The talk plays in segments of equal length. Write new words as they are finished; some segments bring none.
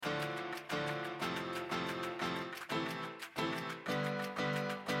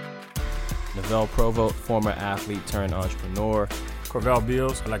Neville Provost, former athlete turned entrepreneur. Corvell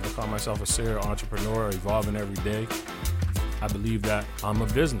Beals, I like to call myself a serial entrepreneur, evolving every day. I believe that I'm a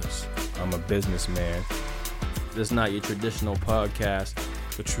business. I'm a businessman. This is not your traditional podcast.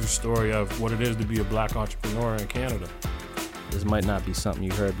 The true story of what it is to be a black entrepreneur in Canada. This might not be something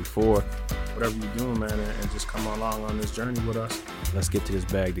you heard before. Whatever you're doing, man, and just come along on this journey with us. Let's get to this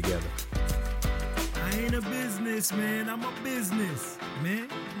bag together. I ain't a businessman, I'm a business, man.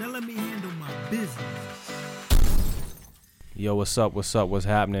 Now let me handle my business. Yo, what's up? What's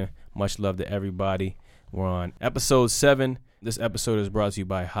happening? Much love to everybody. We're on episode 7. This episode is brought to you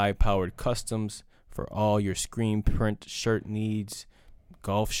by High Powered Customs for all your screen print shirt needs,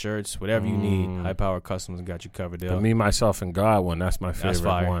 golf shirts, whatever you need. High Powered Customs got you covered. The Me, Myself, and God one, that's my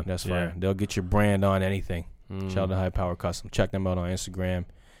favorite one. That's fire. They'll get your brand on anything. Shout out to High Powered Customs. Check them out on Instagram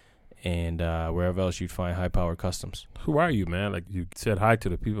and wherever else you'd find High Powered Customs. Who are you, man? Like, you said hi to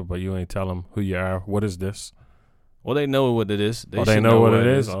the people, but you ain't tell them who you are. What is this? Well, they know what it is. They know what it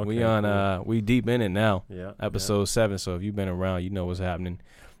is? Okay, we on we deep in it now. Yeah. Episode 7. So if you've been around, you know what's happening.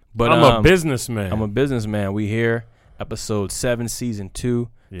 But I'm a businessman. I'm a businessman. We here, episode 7, season 2.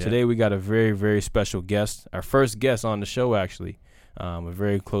 Yeah. Today we got a very, very special guest. Our first guest on the show, actually. A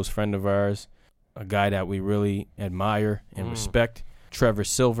very close friend of ours, a guy that we really admire and respect, Trevor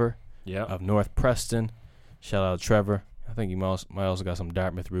Silver of North Preston. Shout out to Trevor. I think he might also got some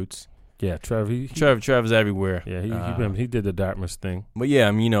Dartmouth roots. Yeah, Trevor. Trevor's everywhere. Yeah, he did the Dartmouth thing. But yeah,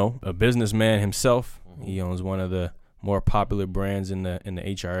 I mean, a businessman himself. He owns one of the more popular brands in the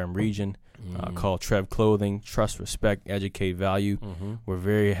HRM region called Trev Clothing. Trust, respect, educate, value. We're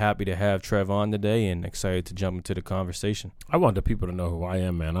very happy to have Trev on today and excited to jump into the conversation. I want the people to know who I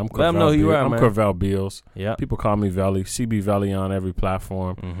am, man. I'm Corvell. Let them know who you are, I'm man. Corvell Beals. Yeah. People call me Velly. CB Velly on every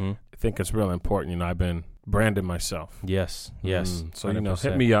platform. I think it's real important. I've been branding myself. Yes. So, 100%.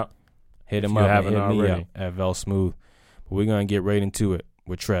 hit me up. Hit him you up. haven't Hit me already. up at Vel Smooth. But we're going to get right into it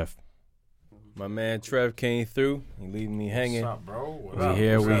with Trev. My man Trev came through. He leaving me hanging. What's up, bro?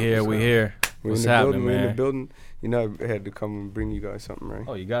 We here. What's happening, We're in the man? building. You know, I had to come and bring you guys something, right?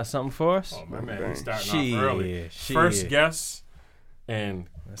 Oh, you got something for us? Oh, my man, Bang. he's starting off early. Shit. First guest, and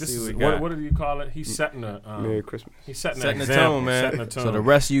Let's this see is what we got. what do you call it? He's setting a Merry Christmas. he's setting Setting an the example, tone, man. Setting the tone. So the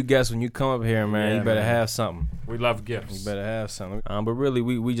rest of you guests, when you come up here, man, Yeah, you better man. have something. We love gifts. You better have something. But really,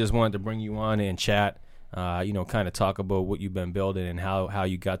 we just wanted to bring you on and chat, kind of talk about what you've been building and how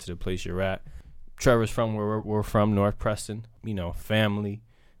you got to the place you're at. Trevor's from where we're from, North Preston, family,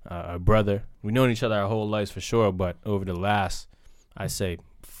 a brother. We've known each other our whole lives for sure, but over the last, I say,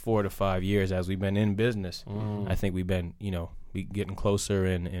 4 to 5 years as we've been in business, I think we've been, we getting closer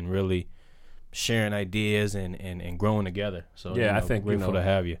and really sharing ideas and growing together. So Yeah, I think, grateful to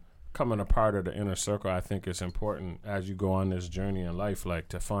have you. Coming a part of the inner circle, I think it's important as you go on this journey in life, like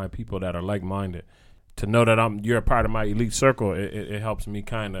to find people that are like-minded. To know that you're a part of my elite circle, it helps me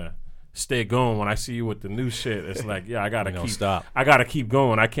kind of stay going. When I see you with the new shit, it's like, yeah, I gotta keep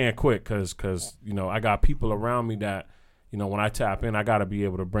going. I can't quit because I got people around me that, when I tap in, I gotta be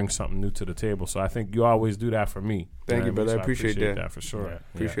able to bring something new to the table. So I think you always do that for me. Thank you, brother. So I appreciate that. for sure. Yeah.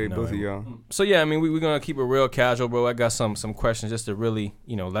 Appreciate both of y'all. So yeah, I mean, we're gonna keep it real casual, bro. I got some questions just to really,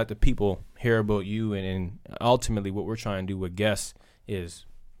 let the people hear about you, and ultimately what we're trying to do with guests is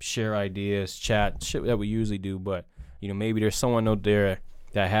share ideas, chat, shit that we usually do. But maybe there's someone out there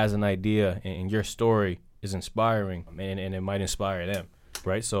that has an idea, and your story is inspiring, and it might inspire them,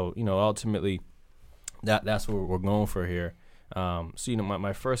 right? So ultimately, that's what we're going for here. So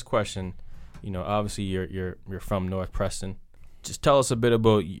my first question, obviously you're from North Preston. Just tell us a bit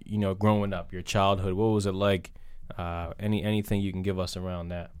about growing up, your childhood. What was it like? Anything you can give us around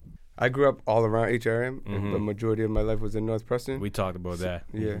that? I grew up all around HRM, and the majority of my life was in North Preston. We talked about that.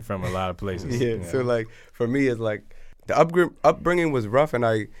 Yeah. You're from a lot of places. Yeah, so like for me, it's like the upbringing was rough, and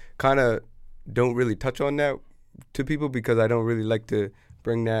I kind of don't really touch on that to people because I don't really like to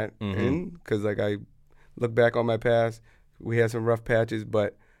bring that in because like I look back on my past, we had some rough patches,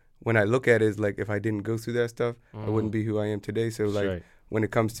 but when I look at it, it's like if I didn't go through that stuff, I wouldn't be who I am today. So like Right. when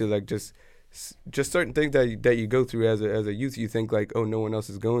it comes to like just certain things that you go through as a youth, you think like, oh, no one else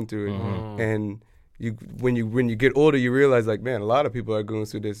is going through it, and when you get older, you realize like, man, a lot of people are going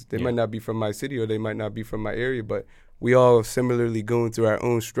through this. They might not be from my city or they might not be from my area, but we all similarly going through our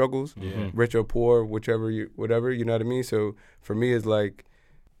own struggles, rich or poor, whatever, you know what I mean? So for me, it's like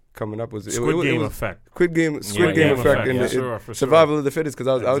coming up was Squid Game effect. Squid Game effect, and survival of the fittest.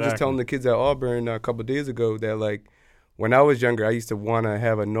 Because I was just telling the kids at Auburn a couple of days ago that like when I was younger, I used to want to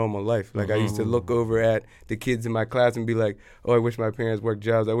have a normal life. Like I used to look over at the kids in my class and be like, oh, I wish my parents worked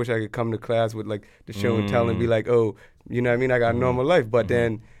jobs. I wish I could come to class with like the show and tell and be like, oh, you know what I mean? I got a normal life. But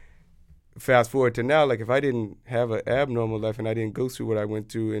then fast forward to now, like if I didn't have an abnormal life and I didn't go through what I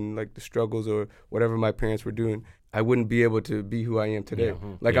went through and like the struggles or whatever my parents were doing, I wouldn't be able to be who I am today.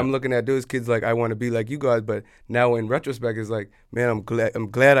 Like I'm looking at those kids like I want to be like you guys, but now in retrospect, it's like, man, I'm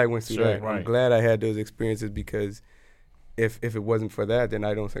glad I went through that. Right. I'm glad I had those experiences, because if it wasn't for that, then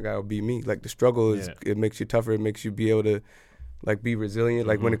I don't think I would be me. Like the struggle is, it makes you tougher. It makes you be able to like be resilient.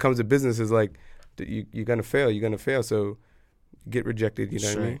 Like when it comes to business, it's like you're gonna fail. You're gonna fail. So get rejected. You know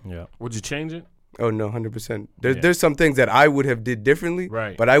what I mean? Yeah. Would you change it? Oh no, 100%. There's some things that I would have did differently,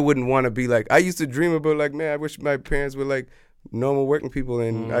 right? But I wouldn't want to be like, I used to dream about like, man, I wish my parents were like normal working people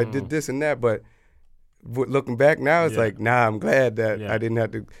and I did this and that. But looking back now, it's like, nah, I'm glad that I didn't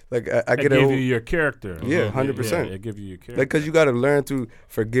have to. Like I get give you your character. Yeah, 100%. It give you your character. Like because you got to learn through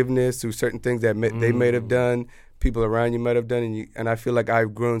forgiveness, through certain things that they might have done, people around you might have done, and I feel like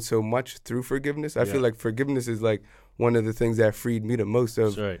I've grown so much through forgiveness. I feel like forgiveness is like one of the things that freed me the most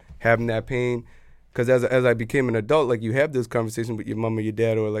of having that pain. Because as I became an adult, like you have those conversations with your mom or your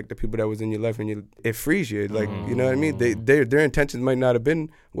dad or like the people that was in your life, and it frees you. Like you know what I mean? Their intentions might not have been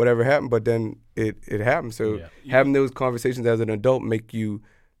whatever happened, but then it happened. So having those conversations as an adult make you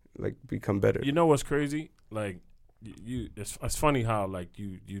like become better. You know what's crazy? Like it's funny how like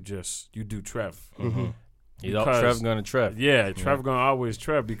you do Trev. Trev gonna Trev. Yeah, Trev gonna always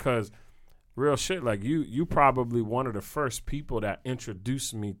Trev, because real shit. Like you probably one of the first people that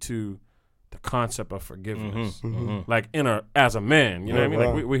introduced me to the concept of forgiveness, like as a man, you know what I mean?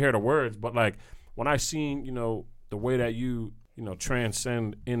 Like we hear the words, but like when I seen, the way that you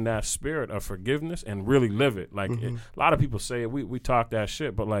transcend in that spirit of forgiveness and really live it. Like a lot of people say it, we talk that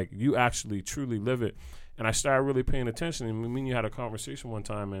shit, but like you actually truly live it. And I started really paying attention. And me and you had a conversation one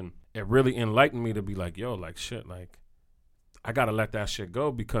time, and it really enlightened me to be like, yo, like shit, like I gotta let that shit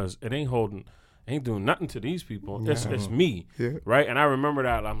go, because it ain't doing nothing to these people. It's me, right? And I remember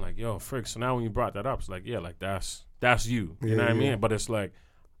that. I'm like, yo, frick. So now when you brought that up, it's like, yeah, like that's you. You know what I mean? But it's like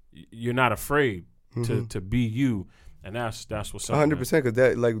you're not afraid to be you, and that's what's up. 100%, because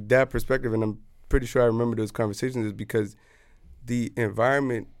that perspective, and I'm pretty sure I remember those conversations, is because the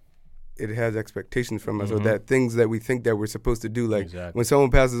environment, it has expectations from us, or that things that we think that we're supposed to do. Like when someone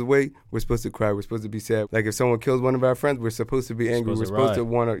passes away, we're supposed to cry. We're supposed to be sad. Like if someone kills one of our friends, we're supposed to be angry. We're supposed to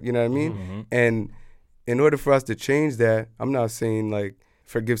want to, you know what I mean? And in order for us to change that, I'm not saying like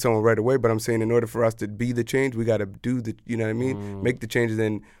forgive someone right away, but I'm saying in order for us to be the change, we got to do the, you know what I mean? Make the changes,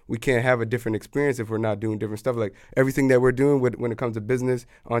 and we can't have a different experience if we're not doing different stuff. Like everything that we're doing when it comes to business,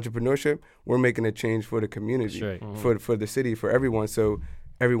 entrepreneurship, we're making a change for the community, for the city, for everyone. So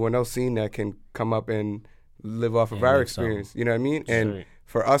everyone else seeing that can come up and live off of our experience. You know what I mean? And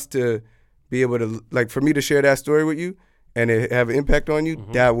for us to be able to, like, for me to share that story with you and it have an impact on you,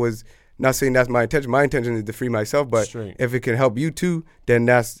 that was, not saying that's my intention. My intention is to free myself, but if it can help you too, then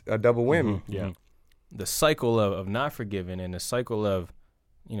that's a double whammy. The cycle of not forgiving, and the cycle of,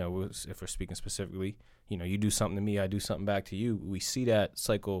 if we're speaking specifically, you do something to me, I do something back to you. We see that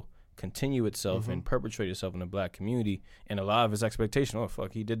cycle continue itself and perpetuate itself in the black community, and a lot of his expectation. Oh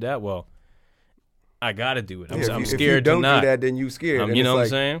fuck, he did that. Well, I gotta do it. I'm scared if you don't to not do that, then you scared. You know what I'm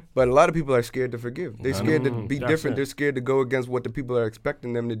saying? But a lot of people are scared to forgive. They're scared to be different. They're scared to go against what the people are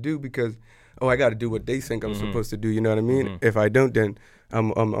expecting them to do, because I got to do what they think I'm supposed to do. You know what I mean? If I don't, then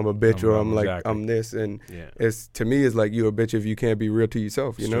I'm a bitch, or I'm like I'm this, and it's, to me, it's like you're a bitch if you can't be real to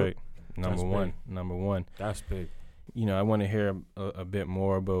yourself. You know? Number one. That's big. I want to hear a bit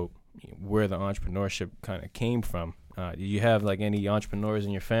more about where the entrepreneurship kind of came from. Do you have like any entrepreneurs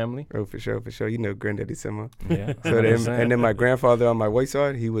in your family? Oh, for sure. Granddaddy Sema. Yeah. And then my grandfather on my white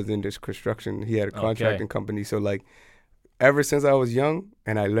side, he was in this construction. He had a contracting company. So like, ever since I was young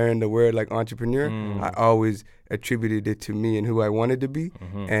and I learned the word like entrepreneur, I always attributed it to me and who I wanted to be.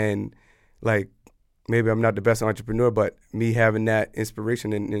 And like, maybe I'm not the best entrepreneur, but me having that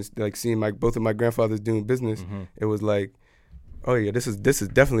inspiration and like seeing both of my grandfathers doing business, it was like, oh yeah, this is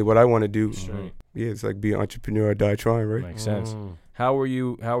definitely what I want to do. Yeah, it's like be an entrepreneur or die trying, right? Makes sense. How were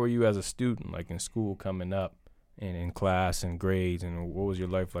you as a student, like in school, coming up and in class and grades, and what was your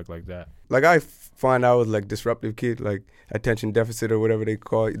life like that? Like I find I was like disruptive kid, like attention deficit or whatever they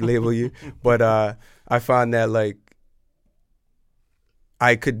label you. But I found that like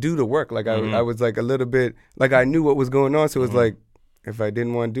I could do the work. Like I was like a little bit, like I knew what was going on. So it was like, if I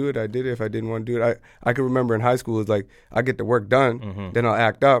didn't want to do it, I did it. If I didn't want to do it, I can remember in high school, it's like I get the work done, then I'll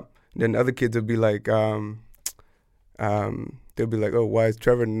act up. Then other kids will be like, they'll be like, oh, why is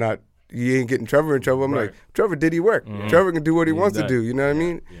Trevor not? You ain't getting Trevor in trouble. I'm like, Trevor did he work? Trevor can do what he wants to do. You know what I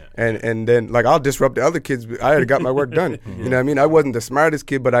mean? And then like I'll disrupt the other kids. I already got my work done. You know what I mean? I wasn't the smartest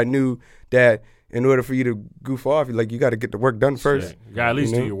kid, but I knew that in order for you to goof off, like you got to get the work done first. Yeah. You got to at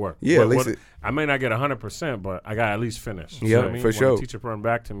least You know? do your work. Yeah, at least I may not get 100%, but I got to at least finish. You Yeah, know what I mean? for When sure. the teacher brought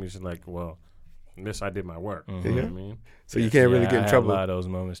back to me, she's like, well, this I did my work. You know what I mean? So you can't really Yeah, get I in had trouble. a lot of those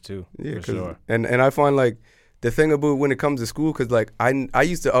moments too. Yeah, for 'cause- sure. and I find like the thing about when it comes to school, because like I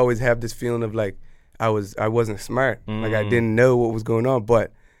used to always have this feeling of like I wasn't smart, like I didn't know what was going on,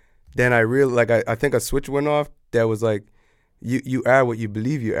 but then I realized like I think a switch went off that was like you are what you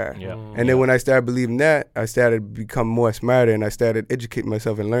believe you are. Yeah. And then when I started believing that, I started to become more smarter, and I started educating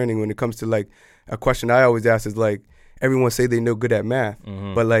myself and learning. When it comes to like a question I always ask is like, everyone say they know good at math,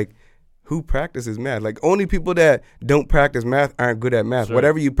 but like, who practices math? Like, only people that don't practice math aren't good at math. Sure.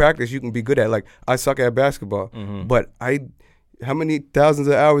 Whatever you practice, you can be good at. Like, I suck at basketball, but how many thousands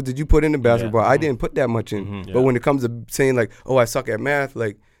of hours did you put into basketball? I didn't put that much in. But when it comes to saying like, oh, I suck at math,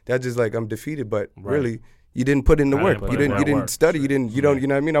 like that's just like I'm defeated. But really, you didn't put in the I work. didn't put You in didn't. that You didn't work. study. You didn't. You don't. You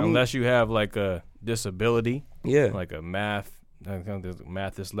know what I mean? Unless you have like a disability, yeah. like a math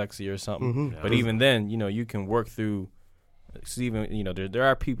dyslexia or something. Mhm. But even then, you can work through. So even there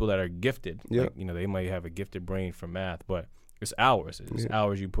are people that are gifted. Yeah. Like, they might have a gifted brain for math, but it's hours. It's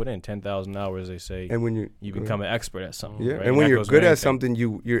hours you put in. 10,000 hours, they say. And when you become an expert at something. yeah, right? and when that you're goes good with at anything. something,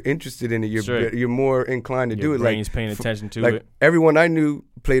 you're interested in it. You're Sure. you're more inclined to Your do it. brain's Like paying attention to like it. everyone I knew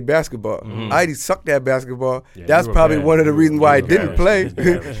played basketball. I sucked at basketball. Yeah, That's you were probably bad. one of the You reasons were- why I you were didn't bad. play.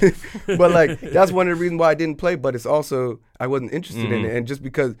 You were bad. But like that's one of the reasons why I didn't play. But it's also I wasn't interested in it. And just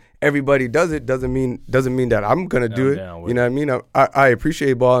because everybody does it doesn't mean that I'm gonna do I'm it. down with You know what I mean? I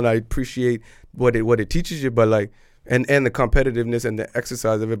appreciate ball and I appreciate what it teaches you. But like and the competitiveness and the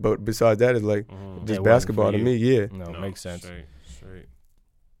exercise of it. But besides that, is like That just wasn't basketball for to you. me. Yeah. No, No, makes sense. Straight.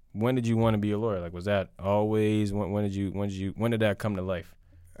 When did you want to be a lawyer? Like, was that always? When did that come to life?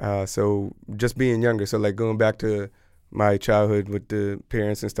 So just being younger, so like going back to my childhood with the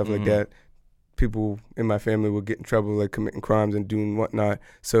parents and stuff like that, people in my family would get in trouble, like committing crimes and doing whatnot.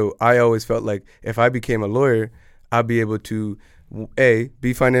 So I always felt like if I became a lawyer, I'd be able to, A,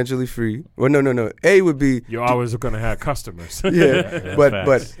 be financially free. Well, no. A would be, You're always going to have customers. yeah,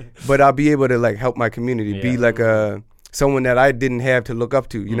 but I'll be able to like help my community, be Yeah. like someone that I didn't have to look up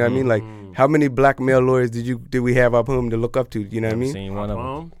to. You know what I mean? Like, how many black male lawyers did we have up home to look up to? You know what I mean? Seen one of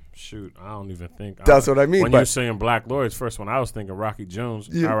them. Shoot, I don't even think. That's what I mean. When but you're saying black lawyers, first one I was thinking Rocky Jones,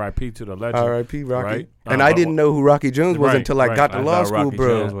 Yeah. R.I.P. to the legend. R.I.P. Rocky. Right? And I didn't know who Rocky Jones was Right, until I right. got to I law thought school, Rocky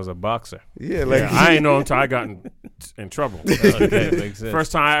bro. Jones was a boxer. Yeah, like Yeah, I ain't know until I got in trouble. Okay, makes sense.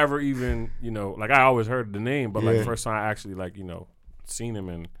 First time I ever even, like I always heard the name, but Yeah. like first time I actually seen him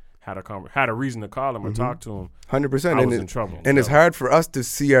and had a reason to call him or talk to him, 100%. I And was in trouble. And it's hard for us to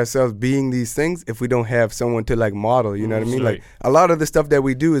see ourselves being these things if we don't have someone to like model. You know what I mean? Sure. Like a lot of the stuff that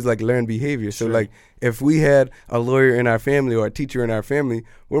we do is like learned behavior. So Sure. like if we had a lawyer in our family or a teacher in our family,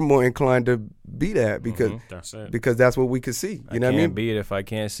 we're more inclined to be that That's it. because that's what we could see. You know what I can't mean? be it if I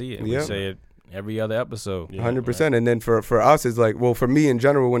can't see it. Yeah. We say it every other episode. Yeah. 100%. And then for us, it's like, well, for me in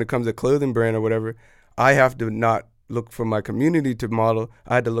general, when it comes to clothing brand or whatever, I have to not look for my community to model.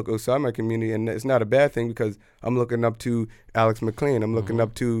 I had to look outside my community, and it's not a bad thing because I'm looking up to Alex McLean. I'm looking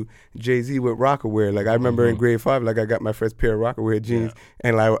up to Jay-Z with Rockaware. Like I remember in grade 5, like I got my first pair of Rockaware jeans,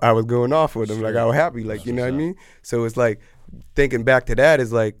 and like I was going off with them. Like I was happy. Like you know what I mean? So it's like thinking back to that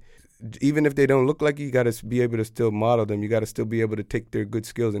is like, even if they don't look like you got to be able to still model them. You got to still be able to take their good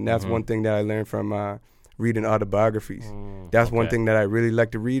skills, and that's one thing that I learned from reading autobiographies. That's one Okay. thing that I really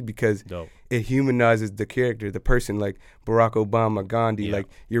like to read because Dope. it humanizes the character, the person, like Barack Obama, Gandhi. Yeah. Like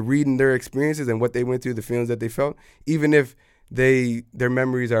you're reading their experiences and what they went through, the feelings that they felt, even if their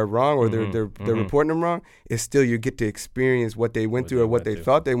memories are wrong or they're reporting them wrong. It's still you get to experience what they went through or what they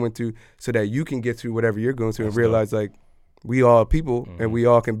thought they went through, so that you can get through whatever you're going through and realize like we all are people and we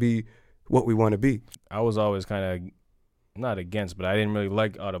all can be what we want to be. I was always kind of not against, but I didn't really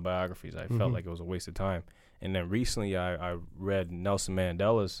like autobiographies. I felt like it was a waste of time. And then recently I read Nelson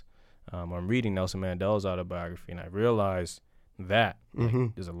Mandela's, I'm reading Nelson Mandela's autobiography, and I realized that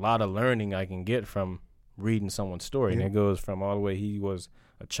like, there's a lot of learning I can get from reading someone's story. And it goes from all the way he was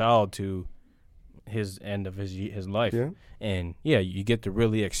a child to his end of his life. Yeah. And yeah, you get to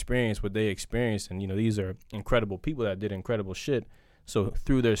really experience what they experienced. And, these are incredible people that did incredible shit. So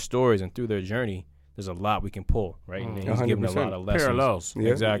through their stories and through their journey, there's a lot we can pull, right? And he's giving a 100%. lot of lessons. Parallels. Yeah.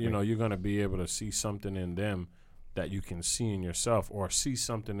 Exactly. You're going to be able to see something in them that you can see in yourself, or see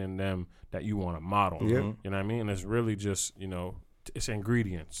something in them that you want to model. Yeah. You know what I mean? And it's really just, it's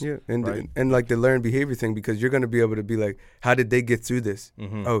ingredients. Yeah, and right? and like the learned behavior thing, because you're gonna be able to be like, how did they get through this?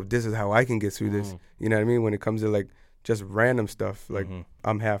 Oh, this is how I can get through this. You know what I mean? When it comes to like just random stuff. Like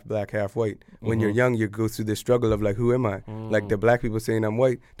I'm half black, half white. When you're Mhm. young, you go through this struggle of like, who am I? Like the black people saying I'm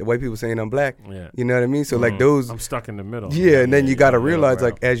white, the white people saying I'm black. Yeah. You know what I mean? So like those, I'm stuck in the middle. yeah. And then you got to middle realize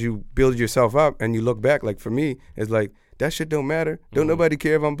ground. like as you build yourself up and you look back, like for me, it's like that shit don't matter. Don't nobody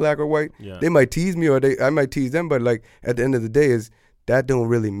care if I'm black or white. Yeah. They might tease me or I might tease them, but like at the end of the day, is that don't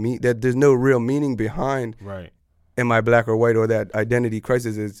really mean that there's no real meaning behind Right. am I black or white, or that identity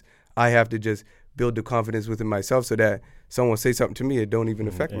crisis is I have to just build the confidence within myself so that someone say something to me, it don't even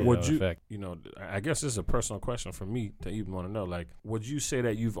affect me. Yeah. Would no you, effect. you know, I guess this is a personal question for me to even want to know. Like, would you say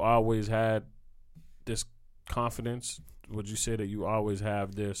that you've always had this confidence? Would you say that you always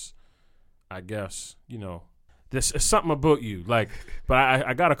have this, I guess, you know, this is something about you, like, but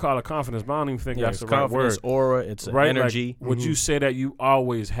I gotta call it confidence, but I don't even think that's it's the right confidence, word. aura, it's Right? energy. Like, would you say that you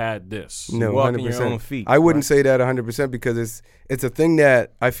always had this? No, walk in 100%. your own feet. I wouldn't right? say that 100% because it's a thing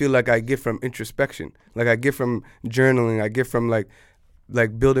that I feel like I get from introspection. Like I get from journaling. I get from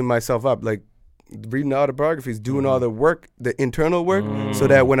like building myself up, like reading autobiographies, doing all the work, the internal work, so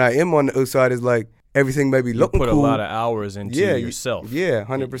that when I am on the outside, it's like everything may be You looking put cool. a lot of hours into Yeah, yourself. Yeah, The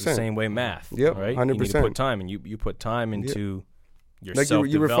 100%. same way math. Yep, right? 100%. You need to put time, and you put time into your Like you refine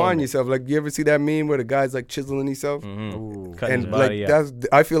self-development. yourself. Like you ever see that meme where the guy's like chiseling himself? Mhm. Cutting And his body like out.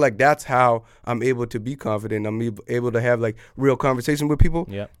 I feel like that's how I'm able to be confident. I'm able to have like real conversation with people.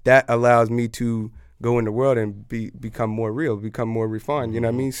 Yep. That allows me to go in the world and become more real, become more refined. You know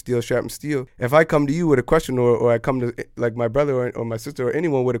what I mean? Steel sharpens steel. If I come to you with a question, or I come to like my brother or my sister or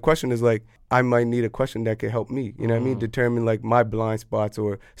anyone with a question, is like I might need a question that can help me. You know what I mean? Determine like my blind spots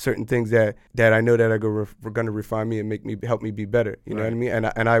or certain things that I know that are going to refine me and help me be better. You know what I mean?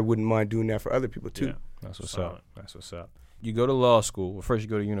 And I wouldn't mind doing that for other people too. Yeah. That's what's Solid. up. That's what's up. You go to law school. Well, first you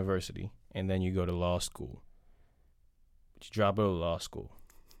go to university, and then you go to law school. But you drop out of law school.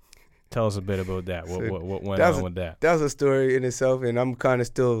 Tell us a bit about that. What went on with that? That was a story in itself, and I'm kind of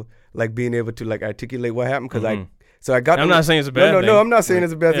still like being able to like articulate what happened because I got. I'm not saying it's a bad thing. No, I'm not saying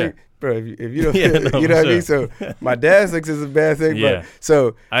it's a bad Yeah. thing, bro. If you don't, Yeah, no, you know what I mean. sure. So my dad thinks it's a bad thing, Yeah. but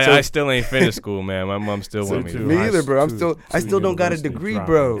so I still ain't finished school, man. My mom still want me to. me either, bro. I still don't got a degree,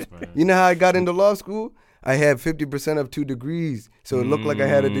 bro. You know how I got into law school? I had 50% of 2 degrees, so it looked like I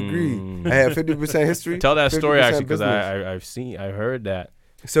had a degree. I had 50% history. Tell that story 50% actually, because business. I heard that.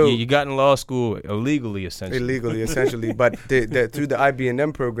 So you got in law school illegally, essentially. illegally, essentially, but through the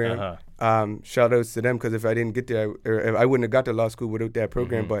IB&M program. Uh-huh. Shout outs to them because if I didn't get there, or I wouldn't have got to law school without that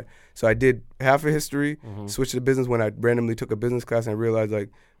program. But so I did half of history, switched to business when I randomly took a business class and realized like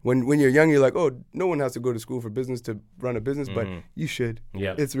when you're young, you're like, oh, no one has to go to school for business to run a business, but you should.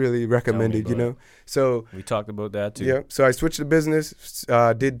 Yeah. It's really recommended, you know. So We talked about that too. yeah, so I switched to business,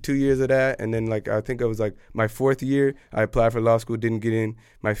 did 2 years of that, and then like I think it was like my 4th year, I applied for law school, didn't get in.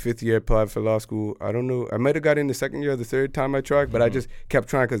 My 5th year, applied for law school. I don't know, I might have got in the 2nd year or the 3rd time I tried, but I just kept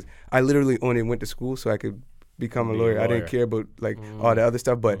trying because I literally only went to school so I could become a lawyer. I didn't care about like all the other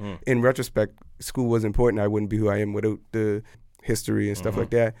stuff, but in retrospect, school was important. I wouldn't be who I am without the history and stuff like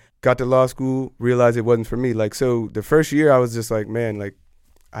that. Got to law school, realized it wasn't for me. Like so, the first year I was just like, man, like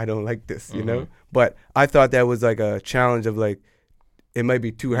I don't like this, you know. But I thought that was like a challenge of like it might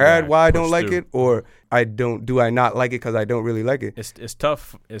be too hard. Why I don't push like through. it, or do I not like it because I don't really like it? It's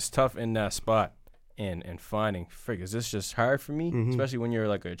tough. It's tough in that spot and finding. Frig, is this just hard for me? Especially when you're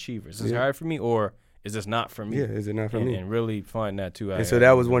like an achiever. Is this hard for me, or is this not for me? Yeah, is it not for me? And really find that too. And so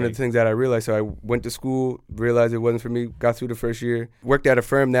that was one of the things that I realized. So I went to school, realized it wasn't for me, got through the first year, worked at a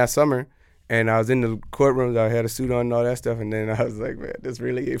firm that summer, and I was in the courtrooms. I had a suit on and all that stuff. And then I was like, man, this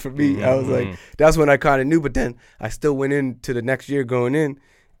really ain't for me. I was like, that's when I kind of knew. But then I still went into the next year going in.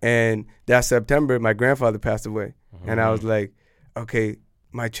 And that September, my grandfather passed away. And I was like, okay,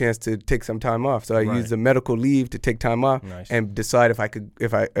 my chance to take some time off. So I used the medical leave to take time off and decide if I could,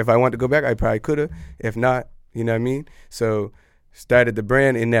 if I want to go back, I probably could have. If not, you know what I mean? So started the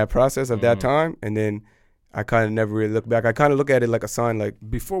brand in that process of that time. And then I kind of never really looked back. I kind of look at it like a sign, like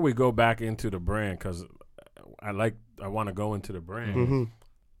Before we go back into the brand, because I want to go into the brand.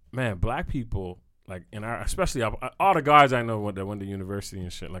 Man, black people, like in our, especially all the guys I know that went to university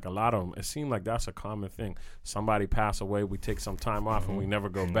and shit, like a lot of them, it seemed like that's a common thing. Somebody pass away, we take some time off and we never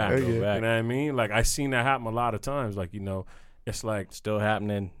go back. Yeah. You know what I mean? Like I seen that happen a lot of times. Like, you know, it's like still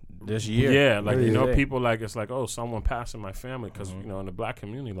happening this year. Yeah, like you know, Yeah. people like it's like, oh, someone passed in my family because you know, in the black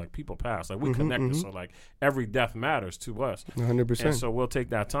community, like people pass, like we connected, so like every death matters to us. 100%. And so we'll take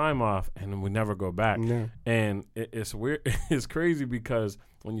that time off, and then we never go back. Yeah. And it's weird. It's crazy because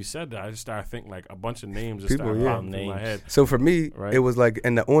when you said that, I just started thinking like a bunch of names just People, started yeah. popping through my head. So for me, Right. it was like,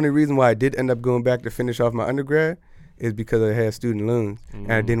 and the only reason why I did end up going back to finish off my undergrad is because I had student loans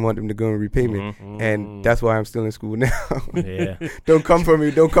and I didn't want them to go in repayment, and that's why I'm still in school now. Yeah. Don't come for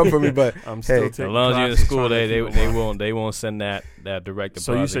me, but I'm still taking as long as you're in classes school, trying to keep they them on. won't send that direct deposit.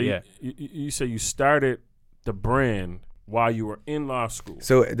 So you say yet. you say you started the brand while you were in law school.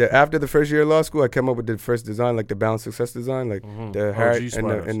 So after the first year of law school, I came up with the first design, like the Balanced Success design, like the heart OG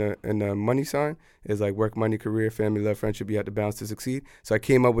and the money sign is like work, money, career, family, love, friendship. You have to balance to succeed. So I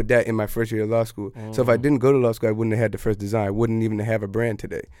came up with that in my first year of law school. So if I didn't go to law school, I wouldn't have had the first design. I wouldn't even have a brand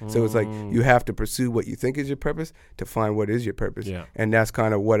today. So it's like you have to pursue what you think is your purpose to find what is your purpose. Yeah. And that's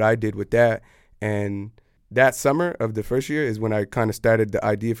kind of what I did with that. And that summer of the first year is when I kind of started the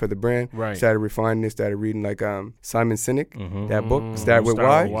idea for the brand. Right. Started refining it, started reading like Simon Sinek, that book, Start Start With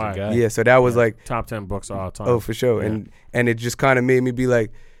Why. With Why. Yeah, so that was like, top 10 books of all time. oh, for sure. Yeah. And it just kind of made me be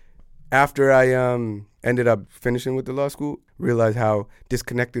like, after I ended up finishing with the law school, realized how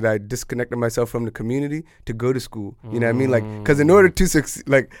I disconnected myself from the community to go to school. You know what I mean? Like, because in order to succeed,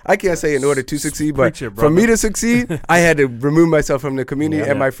 like, I can't say in order to succeed, but Preach it, for me brother. to succeed, I had to remove myself from the community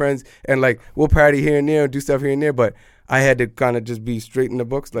and my friends, and like, we'll party here and there and do stuff here and there, but I had to kind of just be straight in the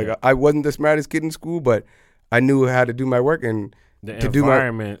books. Like, I wasn't the smartest kid in school, but I knew how to do my work and The to do my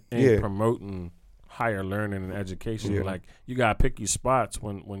environment ain't promoting higher learning and education. Yeah. Like, you gotta pick your spots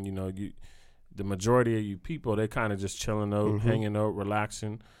when you know the majority of you people, they kind of just chilling out, hanging out,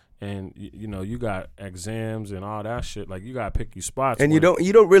 relaxing, and you know you got exams and all that shit. Like, you gotta pick your spots. And you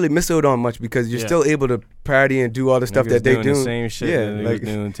don't really miss out on much because you're still able to party and do all the stuff that they doing do. the same shit that they was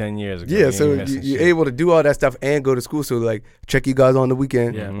doing 10 years ago. Yeah, You so ain't missing you're shit. able to do all that stuff and go to school. So like, check you guys on the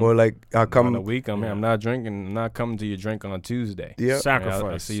weekend, or like I'll on come. the week. I'm not drinking. I'm not coming to your drink on a Tuesday. Yeah, sacrifice.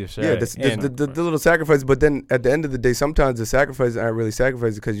 I see you yeah, Saturday. the little sacrifice. But then at the end of the day, sometimes the sacrifices aren't really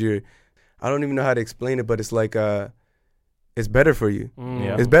sacrifices because I don't even know how to explain it, but it's like it's better for you.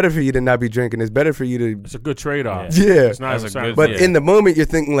 Yeah. It's better for you to not be drinking. It's better for you to. It's a good trade off. Yeah. It's not That's a a good- good. But in the moment, you're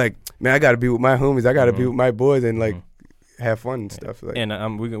thinking like, man, I got to be with my homies. I got to be with my boys and like have fun and stuff. Like,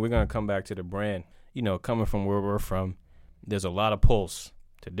 And we're gonna come back to the brand. You know, coming from where we're from, there's a lot of pulls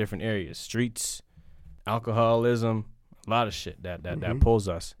to different areas, streets, alcoholism, a lot of shit that pulls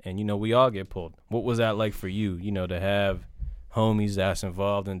us. And you know, we all get pulled. What was that like for you? You know, to have homies that's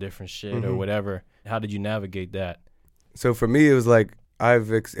involved in different shit or whatever. How did you navigate that? So for me, it was like I've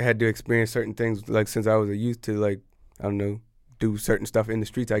had to experience certain things like since I was a youth to like, I don't know, do certain stuff in the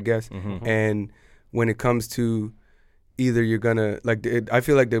streets, I guess. And when it comes to either you're gonna like, I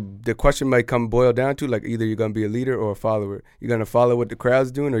feel like the question might come boil down to like either you're gonna be a leader or a follower. You're gonna follow what the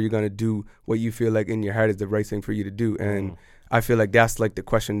crowd's doing, or you're gonna do what you feel like in your heart is the right thing for you to do. And I feel like that's like the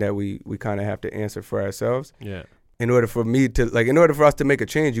question that we kind of have to answer for ourselves. Yeah. In order for us to make a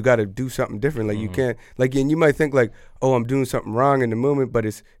change, you got to do something different. Like you can't, like, and you might think like, oh, I'm doing something wrong in the moment, but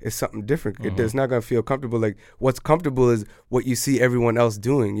it's something different. It's not gonna feel comfortable. Like what's comfortable is what you see everyone else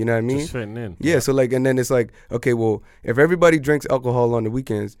doing. You know what I mean? Just fitting in. Yeah. So like, and then it's like, okay, well, if everybody drinks alcohol on the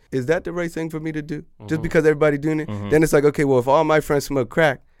weekends, is that the right thing for me to do? Just because everybody doing it? Then it's like, okay, well, if all my friends smoke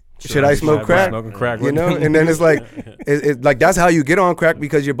crack, should I smoke crack? Smoking crack, You know, and then it's like, it's like that's how you get on crack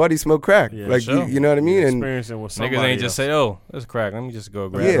because your buddies smoke crack. Yeah, like sure. you know what I mean? And Experiencing with somebody niggas ain't just else. say, "Oh, that's crack. Let me just go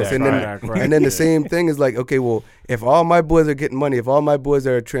grab yes, that." and crack." Right. then the same thing is like, okay, well, if all my boys are getting money, if all my boys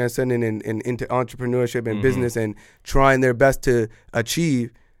are transcending into entrepreneurship and business and trying their best to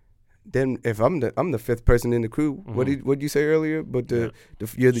achieve, then if I'm the fifth person in the crew, what did you say earlier? But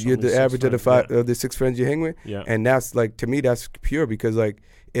you're the average of the five of the six friends you hang with, Yeah. and that's like to me that's pure because like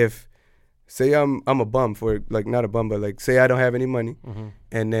if say I'm a bum for like not a bum but like say I don't have any money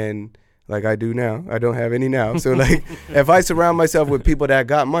and then like I do now I don't have any now so like if I surround myself with people that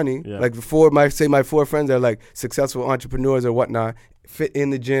got money like my four friends are like successful entrepreneurs or whatnot, fit in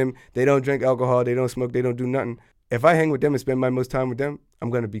the gym, they don't drink alcohol, they don't smoke, they don't do nothing. If I hang with them and spend my most time with them, I'm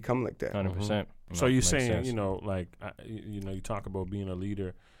gonna become like that. 100%. So you're Makes saying, sense. you know, like, you know, you talk about being a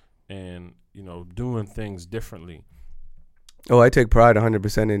leader and, you know, doing things differently. Oh, I take pride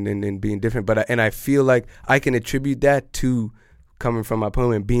 100% in being different, but I feel like I can attribute that to coming from up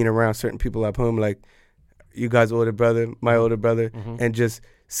home and being around certain people up home, like you guys' older brother, my older brother, and just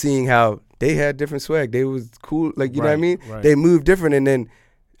seeing how they had different swag. They was cool, like you know what I mean. Right. They moved different, and then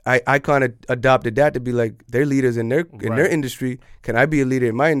I kind of adopted that to be like they're leaders in their industry. Can I be a leader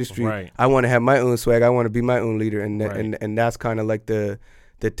in my industry? Right. I want to have my own swag. I want to be my own leader, and Right. and that's kind of like the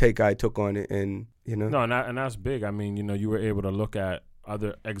take I took on it, and you know. No, and that's big. I mean, you know, you were able to look at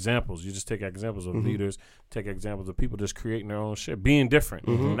other examples. You just take examples of leaders, take examples of people just creating their own shit, being different.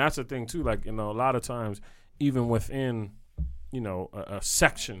 And that's the thing too. Like, you know, a lot of times, even within, you know, a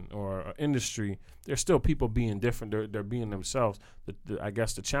section or an industry, there's still people being different. They're being themselves. I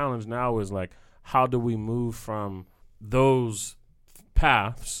guess the challenge now is like, how do we move from those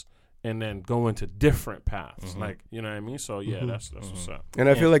paths and then go into different paths. Like, you know what I mean? So yeah, that's what's up. And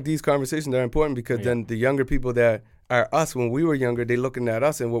I feel like these conversations are important because then the younger people that are us when we were younger, they looking at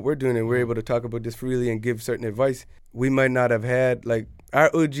us and what we're doing, and we're able to talk about this freely and give certain advice. We might not have had, like,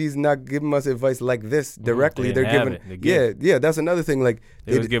 our OGs not giving us advice like this directly. They're giving, yeah. That's another thing. Like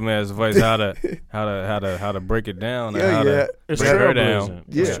they was giving us advice how to break it down. It's break her trailblazing. down.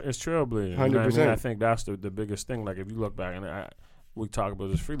 It's trailblazing. 100%. You know what I mean? I think that's the biggest thing. Like if you look back, and we talk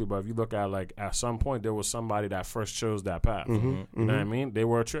about this freely, but if you look at, like, at some point there was somebody that first chose that path. You know what I mean? They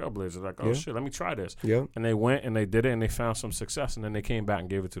were a trailblazer. Like, oh shit, let me try this. Yeah. And they went and they did it and they found some success, and then they came back and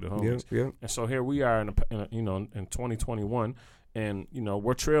gave it to the homies. Yeah. And so here we are in 2021. And, you know,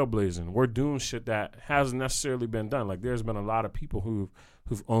 we're trailblazing. We're doing shit that hasn't necessarily been done. Like, there's been a lot of people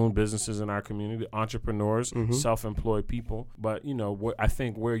who've owned businesses in our community, entrepreneurs, self-employed people. But, you know, I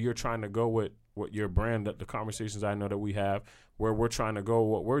think where you're trying to go with your brand, the conversations I know that we have, where we're trying to go,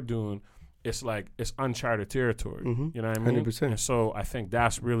 what we're doing, it's like it's uncharted territory. You know what I mean? 100%. And so I think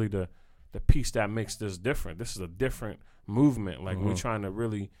that's really the piece that makes this different. This is a different movement. Like, we're trying to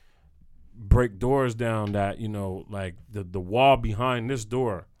really break doors down that, you know, like the wall behind this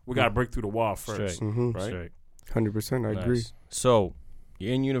door, we got to break through the wall first. Right? 100%. I agree. So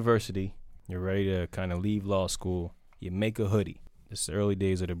you're in university, you're ready to kind of leave law school, you make a hoodie. This is the early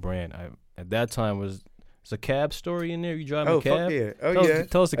days of the brand. At that time, was a cab story in there? You driving a cab? Fuck yeah.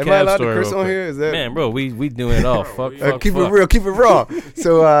 Tell us the Am cab I allowed story to curse real on quick. here? Is that Man, bro, we doing it all. Fuck. keep it real, keep it raw.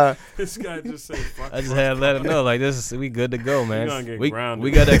 So This guy just said, fuck. I just had to let him know, like, we good to go, man. gonna get We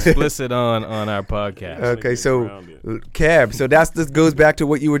grounded. got explicit on our podcast. okay, so cab. So this goes back to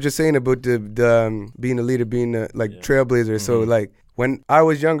what you were just saying about the being a leader, being a trailblazer. So like when I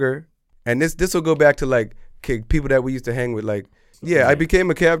was younger, and this will go back to like people that we used to hang with. Like, I became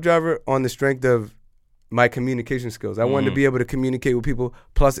a cab driver on the strength of my communication skills. I wanted to be able to communicate with people.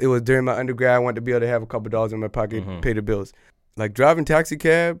 Plus, it was during my undergrad. I wanted to be able to have a couple dollars in my pocket, pay the bills. Like driving taxi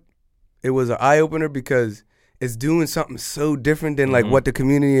cab, it was an eye opener because it's doing something so different than like what the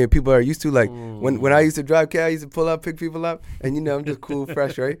community and people are used to. Like when I used to drive cab, I used to pull up, pick people up, and you know I'm just cool,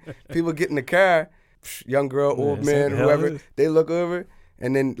 fresh, right? People get in the car, young girl, old man, whoever, they look over,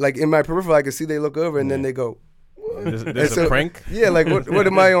 and then like in my peripheral, I can see they look over, and then they go. This a prank? Yeah, like what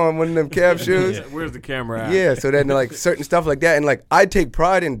am I on? One of them cab shoes? Where's the camera at? Yeah, so then like certain stuff like that, and like I take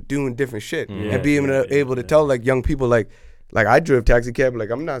pride in doing different shit and being able to tell like young people like I drove taxi cab, like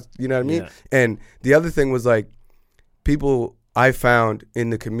I'm not, you know what I mean? And the other thing was like people I found in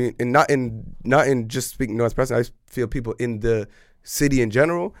the community, and not in just speaking North Preston, I feel people in the city in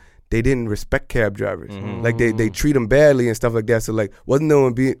general, they didn't respect cab drivers. Like they treat them badly and stuff like that. So like wasn't no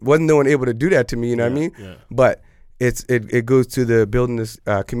one able to do that to me, you know what I mean? Yeah. But it goes to the building this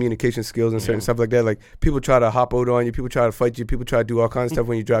communication skills and certain stuff like that. Like people try to hop out on you, people try to fight you, people try to do all kinds of stuff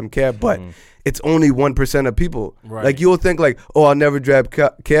when you're driving cab. But it's only 1% of people. Right. Like you'll think like, oh, I'll never drive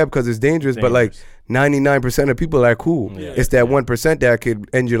cab because it's dangerous. But like 99% of people are cool. Yeah. It's that 1% that could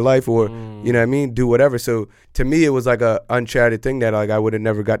end your life or you know what I mean, do whatever. So to me, it was like a uncharted thing that like I would have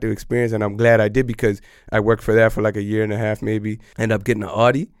never got to experience, and I'm glad I did because I worked for that for like a year and a half maybe. Ended up getting an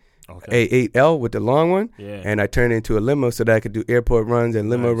Audi. A8L with the long one, and I turned it into a limo so that I could do airport runs and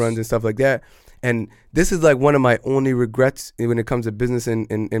limo runs and stuff like that. And this is like one of my only regrets when it comes to business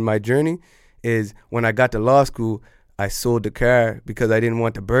in my journey is when I got to law school, I sold the car because I didn't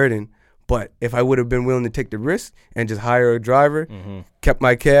want the burden. But if I would have been willing to take the risk and just hire a driver, kept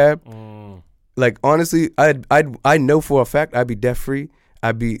my cab, like honestly, I know for a fact I'd be debt free.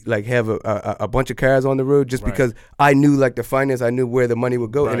 I'd be like have a bunch of cars on the road just because I knew like the finance, I knew where the money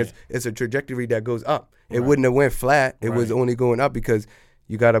would go, and it's a trajectory that goes up. It wouldn't have went flat. It was only going up because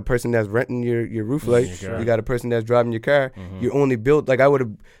you got a person that's renting your roof light. You got a person that's driving your car. You only built like I would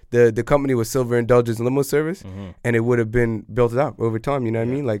have. The company was Silver Indulgence Limo Service, and it would have been built up over time. You know what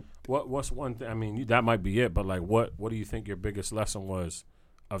I mean? Like what's one thing? I mean, that might be it. But like, what do you think your biggest lesson was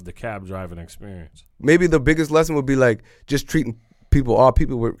of the cab driving experience? Maybe the biggest lesson would be like just treating all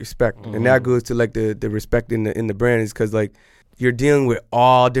people with respect, and that goes to like the respect in the brand is because like you're dealing with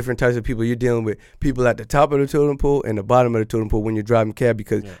all different types of people. You're dealing with people at the top of the totem pole and the bottom of the totem pole when you're driving cab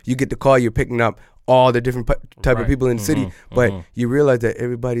because you get the call, you're picking up all the different type of people in the city, but you realize that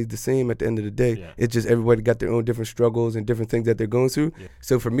everybody's the same at the end of the day. It's just everybody got their own different struggles and different things that they're going through.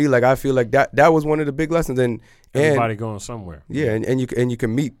 So for me, like I feel like that was one of the big lessons, and everybody going somewhere. And you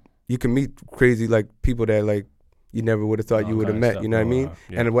can meet crazy like people that like you never would have thought you would have met, you know what I mean?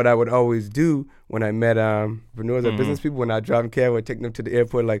 And what I would always do when I met entrepreneurs or business people, when I drive a cab, I would take them to the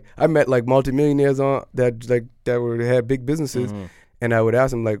airport. Like I met like multimillionaires that had big businesses, and I would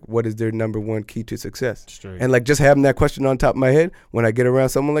ask them, like, what is their number one key to success? Straight. And, like, just having that question on top of my head when I get around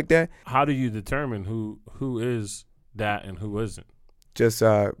someone like that. How do you determine who is that and who isn't? Just,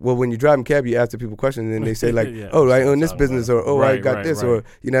 well, when you drive in cab, you ask the people questions, and then they say, like, Yeah, oh, I that's own what this I'm business, talking or, oh, about. I Right, got right, this, right. or,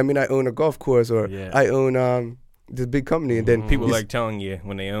 you know what I mean? I own a golf course, or Yeah. I own this big company, and then People you like telling you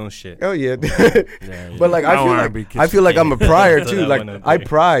when they own shit. oh, yeah. Yeah, But like I I don't feel wanna like be I feel like I'm a prior That's too. what I Like wanna I do.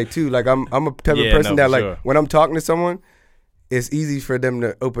 pry too. Like I'm a type Yeah, of person no, that for like sure. when I'm talking to someone, it's easy for them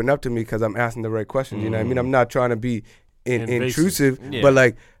to open up to me because I'm asking the right questions. You know what I mean? I'm not trying to be Invasive. intrusive, Yeah. but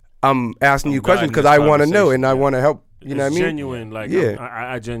like I'm asking I'm you questions guiding because this I want to know and I conversation, want to help. You know what I It's mean? genuine. Like, Yeah.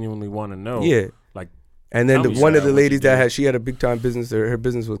 I genuinely want to know. Yeah. Like, And then tell me, one of Sarah, the what you ladies do. that she had a big time business. Her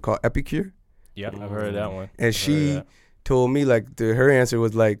business was called Epicure, Yep, I've heard of that one. and I've heard of she that. told me like her answer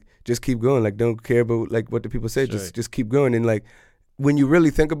was like just keep going. Like don't care about like what the people say. Straight. Just keep going. And like when you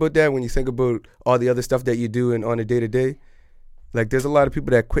really think about that, when you think about all the other stuff that you do and on a day to day, like there's a lot of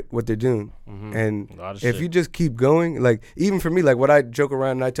people that quit what they're doing. And A lot of if shit. you just keep going, like even for me, like what I joke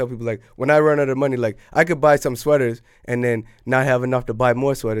around and I tell people, like when I run out of money, like I could buy some sweaters and then not have enough to buy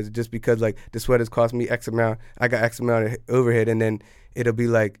more sweaters just because like the sweaters cost me X amount. I got X amount of overhead, and then it'll be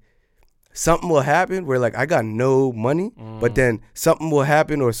like something will happen where like I got no money, but then something will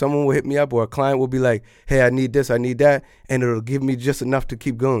happen or someone will hit me up or a client will be like, hey, I need this, I need that, and it'll give me just enough to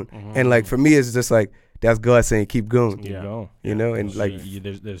keep going. And like for me, it's just like that's God saying keep going. Keep Yeah. going. You know, and like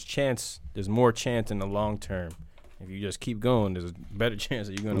There's more chance in the long term. If you just keep going, there's a better chance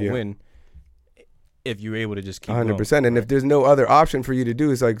that you're gonna Yeah. win. If you're able to just keep 100%. And going. if there's no other option for you to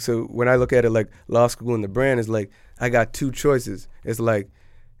do, it's like, so when I look at it like law school and the brand, is like I got two choices. It's like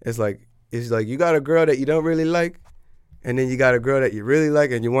you got a girl that you don't really like, and then you got a girl that you really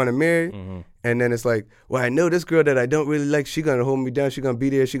like and you want to marry. And then it's like, well, I know this girl that I don't really like, she gonna hold me down, she gonna be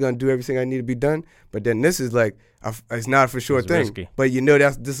there, she gonna do everything I need to be done. But then this is like, it's not for sure It's thing. risky. But you know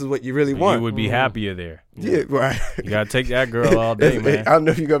this is what you really want. You would be happier there. Yeah, right. You gotta take that girl all day, man. I don't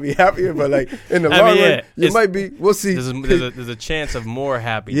know if you're gonna be happier, but like in the I long mean, run, yeah, you it's- might be. We'll see. There's a chance of more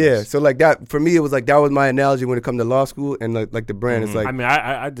happiness. Yeah, so like that for me, it was like that was my analogy when it comes to law school and like the brand. It's like I mean,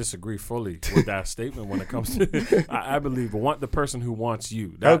 I disagree fully with that statement when it comes to. I believe want the person who wants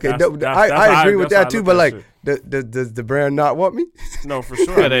you. okay, That's I agree with that's how that I too. look But at like, shit. does the brand not want me? No, for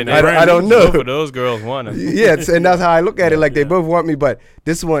sure. Yeah, they know. I don't know. Both of those girls want to. Yeah, and that's how I look at it. Like they both want me, but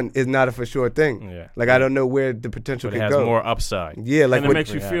this one is not a for sure thing. Yeah. Like I don't know where the potential But it could has go. more upside. Yeah, like and it with,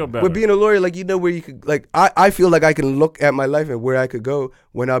 makes you feel better. with being a lawyer, like you know where you could like I feel like I can look at my life and where I could go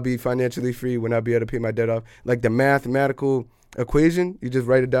when I'll be financially free, when I'll be able to pay my debt off. Like the mathematical equation, you just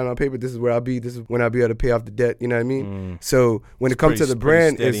write it down on paper. This is where I'll be. This is when I'll be able to pay off the debt. You know what I mean? So when it comes to the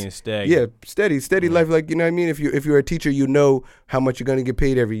brand, steady it's and stagnant. yeah, steady life. Like you know what I mean. If you're a teacher, you know how much you're gonna get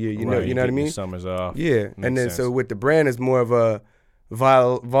paid every year. You know Right, you know what I keep mean. your Summers off. Yeah, Makes and then sense. so with the brand, it's more of a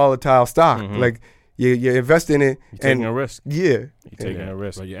volatile stock. Like you invest in it You're taking and a risk. yeah, You're taking a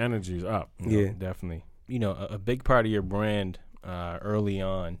risk. But your energy's up. You know, Yeah. definitely. You know, a big part of your brand early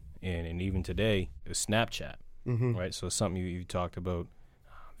on and even today is Snapchat, right? So it's something you talked about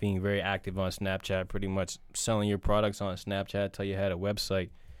being very active on Snapchat, pretty much selling your products on Snapchat till you had a website.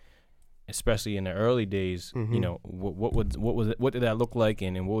 Especially in the early days, you know, what did that look like,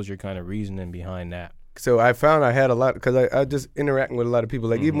 and what was your kind of reasoning behind that? So I found I had a lot because I just interacting with a lot of people.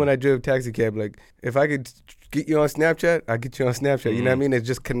 Like even when I drove taxi cab, like if I could get you on Snapchat, I get you on Snapchat. You know what I mean? It's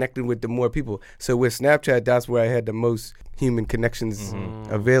just connecting with the more people. So with Snapchat, that's where I had the most human connections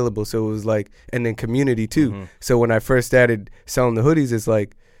available. So it was like, and then community too. So when I first started selling the hoodies, it's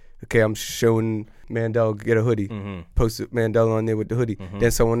like, okay, I'm showing Mandel get a hoodie, posted Mandel on there with the hoodie. Then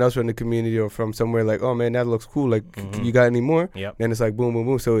someone else from the community or from somewhere like, oh man, that looks cool. Like, you got any more? Yep. Then it's like boom, boom,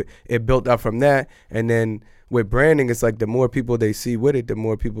 boom. So it built up from that. And then with branding, it's like the more people they see with it, the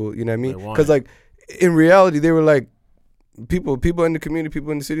more people, you know what I mean? They want Because it. like in reality, they were like, people in the community,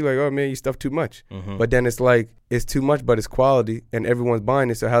 people in the city, like, oh man, you stuff too much. But then it's like, it's too much, but it's quality and everyone's buying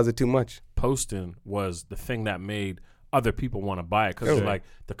it. So how's it too much? Posting was the thing that made other people want to buy it because Oh. it's like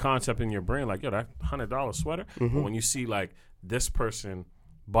the concept in your brain, like, yo, that $100 sweater. But when you see like this person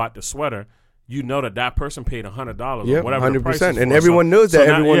bought the sweater, you know that person paid $100 Yeah, or whatever the price is 100%. And for. everyone knows that.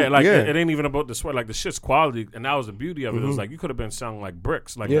 now, Everyone, it ain't even about the sweater. Like the shit's quality, and that was the beauty of it. It was like you could have been selling like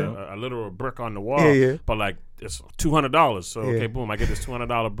bricks, like Yeah. a literal brick on the wall. Yeah. But like it's $200. So Yeah. okay, boom, I get this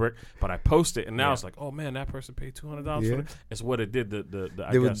 $200 brick. But I post it, and now it's like, oh man, that person paid $200 Yeah. for it. It's what it did. The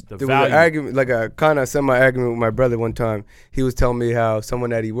I There guess was the an value. argument, like a kind of semi-argument with my brother one time. He was telling me how someone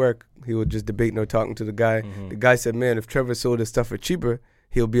that he worked, he was just debating or talking to the guy. The guy said, man, if Trevor sold his stuff for cheaper,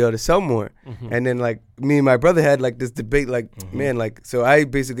 he'll be able to sell more. And then like me and my brother had like this debate, like, man, like, so I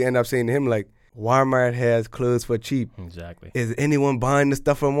basically end up saying to him, like, Walmart has clothes for cheap. Exactly. Is anyone buying the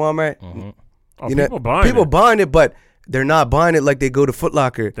stuff from Walmart? Oh, You know, people buying people it. buying it, but they're not buying it like they go to Foot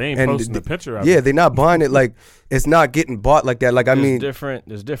Locker. They ain't and posting the picture of Yeah, it. they're not buying it like it's not getting bought like that. Like I mean,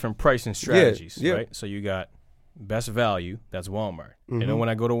 there's different pricing strategies, yeah. right? So you got best value, that's Walmart. Mm-hmm. And then when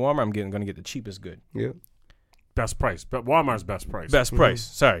I go to Walmart, I'm gonna get the cheapest good. yeah, Best price. But Walmart's best price. Best price.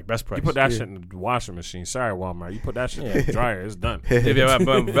 Sorry, best price. You put that shit in the washing machine. Sorry, Walmart. You put that shit in the dryer. It's done.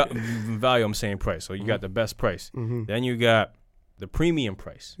 Value, I'm saying price. So you got the best price. Then you got the premium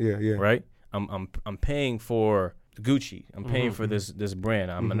price, yeah, yeah. right? I'm paying for Gucci. I'm paying for this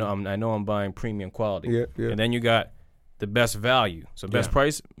brand. I know I'm buying premium quality. Yeah, yeah. And then you got the best value. So best Yeah.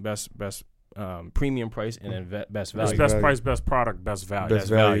 price, best premium price, and then best It's value. best value. price, best product, best value. Best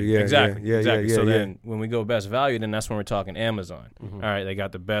value, yeah, exactly, yeah, exactly. yeah, so yeah. then when we go best value, then that's when we're talking Amazon. All right, they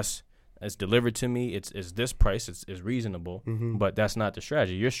got the best. It's delivered to me. It's this price. It's reasonable, but that's not the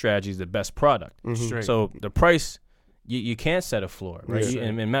strategy. Your strategy is the best product. Straight. So the price, you can't set a floor, right? Yeah.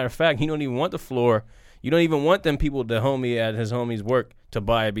 And matter of fact, you don't even want the floor. You don't even want them people, the homie at his homie's work, to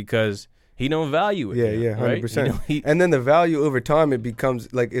buy it because he don't value it. Yeah, yeah, right? 100%. You know, And then the value over time, it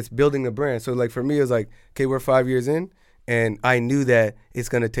becomes like it's building a brand. So like for me, it's like, okay, we're 5 years in, and I knew that it's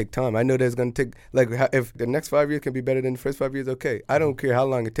gonna take time. I know that it's gonna take if the next 5 years can be better than the first 5 years, okay. I don't care how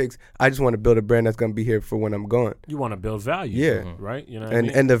long it takes. I just want to build a brand that's gonna be here for when I'm gone. You want to build value. Yeah. Right? You know what I And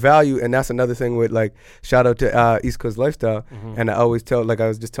mean? and the value, and that's another thing with like shout out to East Coast Lifestyle. And I always tell, like I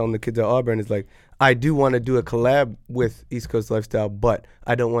was just telling the kids at Auburn, is like I do want to do a collab with East Coast Lifestyle, but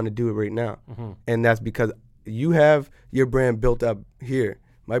I don't want to do it right now. And that's because you have your brand built up here.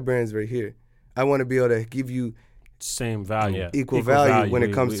 My brand's right here. I want to be able to give you Same value. Yeah. equal value when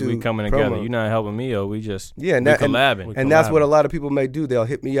it comes to we coming promo. together. You're not helping me, or we just and we that, collabing. and that's what a lot of people may do. They'll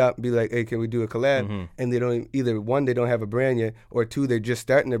hit me up and be like, "Hey, can we do a collab?" And they don't either one, they don't have a brand yet, or two, they're just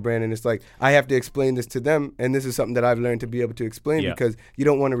starting their brand, and it's like I have to explain this to them, and this is something that I've learned to be able to explain because you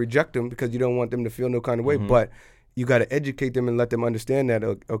don't want to reject them because you don't want them to feel no kind of way, but you got to educate them and let them understand that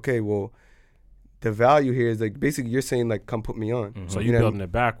okay, well, the value here is like basically you're saying like come put me on. So You you're know? building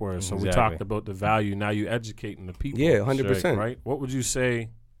it backwards. So we Exactly. talked about the value. Now you educating the people. Yeah, 100%. Right? What would you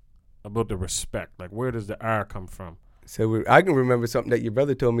say about the respect? Like, where does the R come from? So I can remember something that your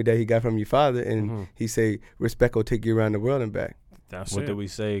brother told me that he got from your father, and he say respect will take you around the world and back. That's What it. did we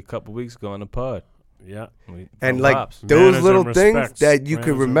say a couple weeks ago on the pod? Yeah. And From like Pops. those Manners little and things respects. that you Manners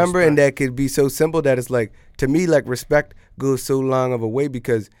could and remember and respect. that could be so simple that it's like, to me, like respect goes so long of a way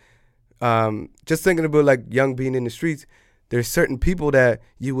because just thinking about like Young being in the streets, there's certain people that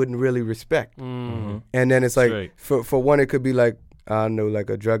you wouldn't really respect. And then it's like, Straight. for one, it could be like, I don't know, like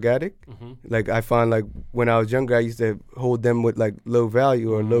a drug addict. Like I find like when I was younger, I used to hold them with like low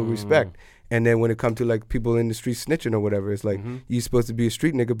value or low respect. And then when it comes to like people in the street snitching or whatever, it's like you're supposed to be a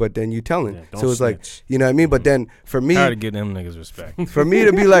street nigga, but then you telling. Yeah, don't so it's like, snitch. you know what I mean? But then for me, How to get them niggas respect. for me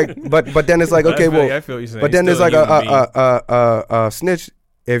to be like, but then it's like, okay, I well, feel what you're saying. but then He's there's like still a human being. a snitch.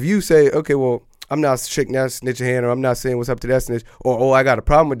 If you say, okay, well, I'm not shaking that snitch hand, or I'm not saying what's up to that snitch, or oh, I got a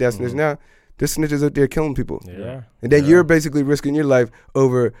problem with that snitch now. This snitch is out there killing people, Yeah. and then you're basically risking your life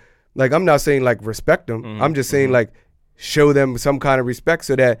over. Like I'm not saying like respect them. I'm just saying like show them some kind of respect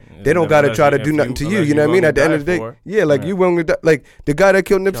so that they don't got to try to do nothing to you. You know what I mean? At the end of the day, yeah, like you willing to die, like the guy that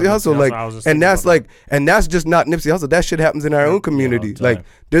killed Nipsey Hussle, like, I was just and thinking that's about like, and that's just not Nipsey Hussle. That shit happens in our own community. all the Like time.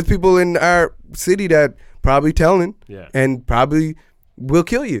 there's people in our city that probably telling Yeah. and probably will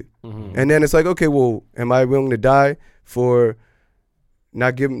kill you. Mm-hmm. And then it's like, okay, well, am I willing to die for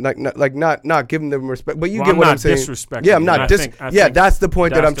not giving not giving them respect? But you Well, get I'm what not I'm saying. disrespecting Yeah, I'm you. not And I dis. think- I Yeah, think that's the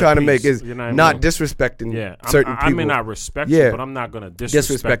point that that's I'm the trying to make piece, is you know what I not mean? disrespecting Yeah. certain I people. may not respect Yeah. you, but I'm not going to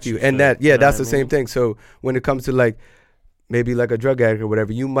disrespect you. And so, that, you know that's what the I same mean? thing. So when it comes to like maybe like a drug addict or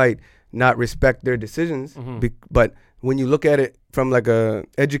whatever, you might not respect their decisions, but when you look at it from like a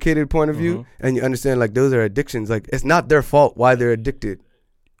educated point of view and you understand like those are addictions, like it's not their fault why they're addicted.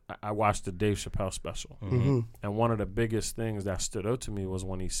 I watched the Dave Chappelle special, and one of the biggest things that stood out to me was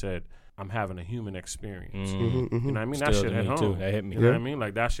when he said, "I'm having a human experience." You know what I mean? That Still shit to hit me, home. too. That hit me. You know what I mean?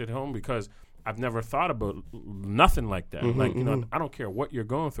 Like that shit hit home because I've never thought about nothing like that. Like, you know, I don't care what you're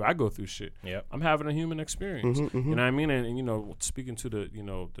going through. I go through shit. Yep. I'm having a human experience. You know what I mean? And you know, speaking to the, you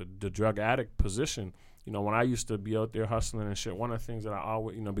know, the drug addict position, you know, when I used to be out there hustling and shit, one of the things that I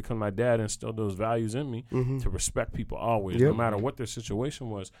always, you know, because my dad instilled those values in me to respect people always, no matter what their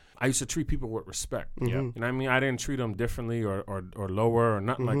situation was. I used to treat people with respect. You know what I mean? I didn't treat them differently or lower or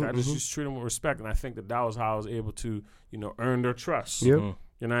nothing like that. I just used to treat them with respect. And I think that was how I was able to, you know, earn their trust. Yep.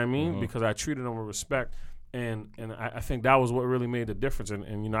 You know what I mean? Because I treated them with respect. And I think that was what really made the difference.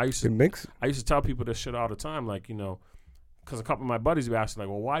 And you know, I used to tell people this shit all the time. Like, you know, because a couple of my buddies be asking, like,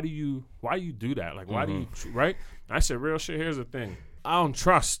 well, why do you do that? Like, why do you, right? And I said, real shit, here's the thing. I don't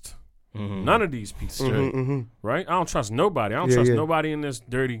trust none of these people, right? I don't trust nobody. I don't trust nobody in this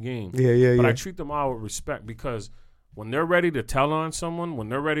dirty game. But I treat them all with respect, because when they're ready to tell on someone, when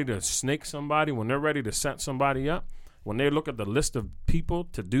they're ready to snake somebody, when they're ready to set somebody up, when they look at the list of people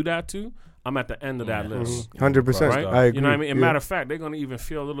to do that to, I'm at the end of that list. 100%. Right? I agree. You know what I mean? And matter of fact, they're going to even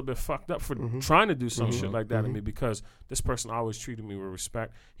feel a little bit fucked up for trying to do some shit like that to me, because this person always treated me with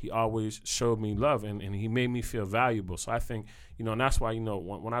respect. He always showed me love, and he made me feel valuable. So I think, you know, and that's why, you know,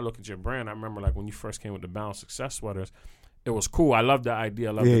 when I look at your brand, I remember like when you first came with the Balanced Success sweaters, it was cool. I love the idea.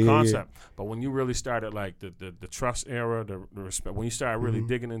 I love the concept. But when you really started like the trust era, the respect, when you started really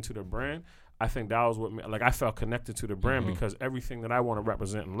digging into the brand, I think that was what, like, I felt connected to the brand, because everything that I want to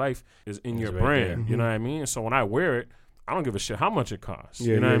represent in life is in your brand. You know what I mean? And so when I wear it, I don't give a shit how much it costs.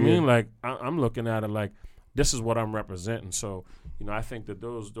 You know what I mean? Like, I'm looking at it like, this is what I'm representing. So, you know, I think that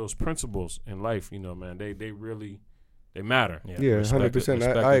those principles in life, you know, man, they really, they matter. Yeah,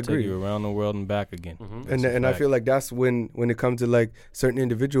 100%. I agree. Take you around the world and back again. And I feel like that's when it comes to like certain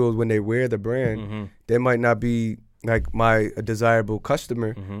individuals, when they wear the brand, they might not be like my desirable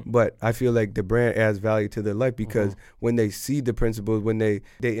customer, but I feel like the brand adds value to their life, because when they see the principles, when they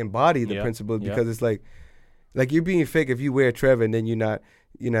embody the principles, because it's like you're being fake if you wear Trevor and then you're not,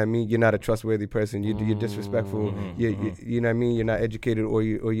 you know what I mean, you're not a trustworthy person, you're disrespectful, you know what I mean, you're not educated, or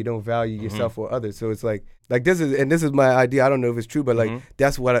you don't value yourself or others. So it's like this is my idea. I don't know if it's true, but like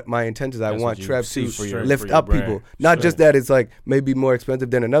that's what my intent is. I want Trev to lift up people, not just that it's like maybe more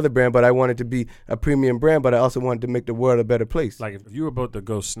expensive than another brand, but I want it to be a premium brand, but I also want it to make the world a better place. Like if you were about to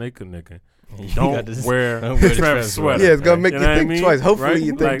go snake a nigga, don't wear Trev sweater. Yeah, it's gonna make you think twice. Hopefully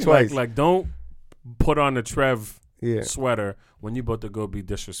you think twice. Like don't put on the Trev sweater when you about to go be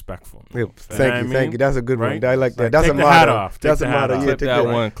disrespectful. Thank you. That's a good one. I like that. That's a motto. That's a motto. Clip that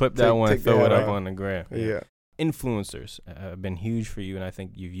one. Clip that one. Throw it up on the gram. Yeah. Influencers have been huge for you, and I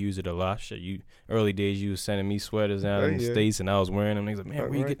think you've used it a lot. Shit, early days you was sending me sweaters out in the States, and I was wearing them. And he's like, man,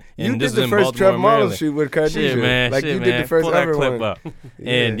 where you get? You did the first Trev model shoot with Khadijah. Shit, man. Like you did the first ever one. Pull that clip up.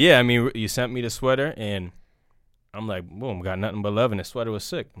 And yeah, I mean, you sent me the sweater, and I'm like, boom, got nothing but love, and the sweater was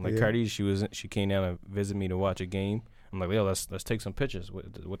sick. I'm like, Khadijah, she came down and visited me to watch a game. I'm like, yo, let's take some pictures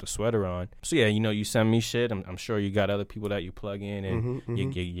with the sweater on. So yeah, you know, you send me shit. I'm sure you got other people that you plug in and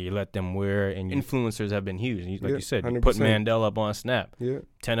you let them wear. And influencers have been huge. And like you said, you put Mandel up on Snap.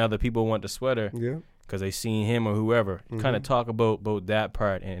 10 other people want the sweater because they seen him or whoever. Kind of talk about that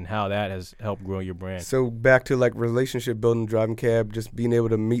part and how that has helped grow your brand. So back to like relationship building, driving cab, just being able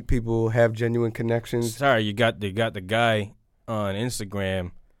to meet people, have genuine connections. Sorry, you got the guy on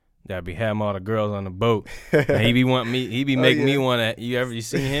Instagram that be having all the girls on the boat. And he be making me want to. You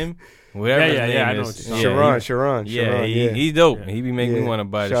seen him? Whatever his name I know is. Sharon. Yeah, he's dope. He be making me want to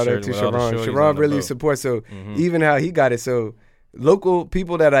buy the shirt. Shout out to Sharon. Sharon really supports. So even how he got it. So local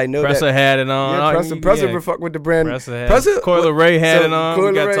people that I know. Presser had it on. Yeah, Presser would fuck with the brand. Presser, Coyle Ray had it on.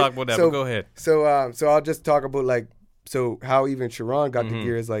 We got to talk about that, but go ahead. So I'll just talk about like, so how even Sharon got the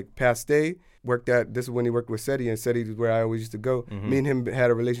gear is like Paste. This is when he worked with Seti, and Seti is where I always used to go. Me and him had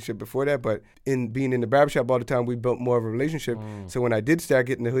a relationship before that, but in being in the barbershop all the time, we built more of a relationship. So when I did start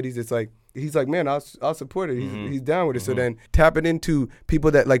getting the hoodies, it's like, he's like, man, I'll support it. He's down with it. So then tapping into people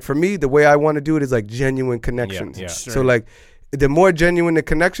that, like, for me, the way I want to do it is like genuine connections. So like, the more genuine the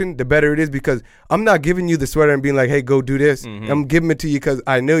connection, the better it is, because I'm not giving you the sweater and being like, hey, go do this. I'm giving it to you because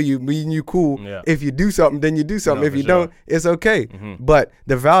I know you, me and you cool. If you do something, then you do something. If you don't, it's okay. But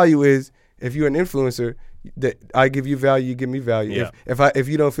the value is, if you're an influencer, that I give you value, you give me value. If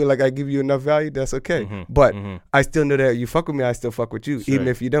you don't feel like I give you enough value, that's okay. But I still know that you fuck with me, I still fuck with you, even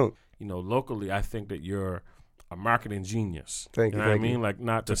if you don't. You know, locally, I think that you're a marketing genius. Thank you. Know what I mean? Like,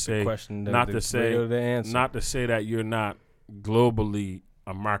 not to say that you're not globally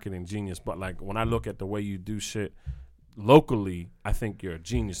a marketing genius, but like when I look at the way you do shit locally, I think you're a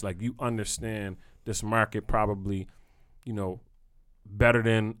genius. Like, you understand this market probably, you know, better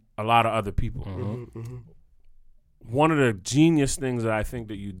than a lot of other people. One of the genius things that I think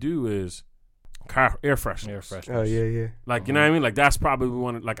that you do is air fresheners. Oh yeah. Like, you know what I mean? Like, that's probably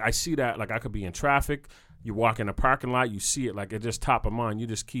one of, like, I see that, like, I could be in traffic, you walk in a parking lot, you see it, like, it just top of mind. You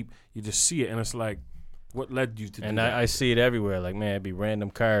just see it, and it's like, what led you to do that? And I see it everywhere. Like, man, it'd be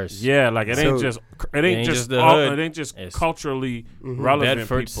random cars. Yeah, like, it ain't just culturally relevant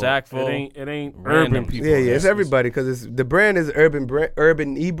Bedford, people. Sackville. It ain't urban people. Yeah, it's everybody, because the brand is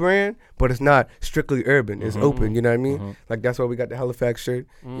urban e-brand, but it's not strictly urban. It's open, you know what I mean? Like, that's why we got the Halifax shirt.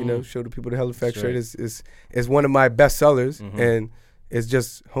 You know, show the people the Halifax shirt is one of my best sellers, and it's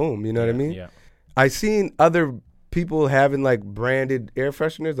just home, you know what I mean? Yeah. I seen other people having like branded air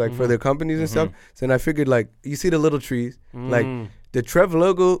fresheners like for their companies and stuff. So then I figured like you see the little trees, like the Trev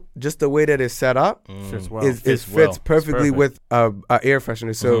logo, just the way that it's set up, Fits well. fits perfectly with a air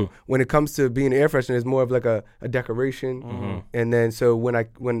freshener. So when it comes to being an air freshener, it's more of like a decoration. And then so when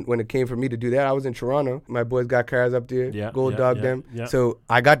it came for me to do that, I was in Toronto. My boys got cars up there, Gold Dog them. Yeah. So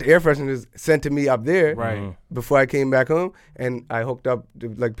I got the air fresheners sent to me up there Right. before I came back home, and I hooked up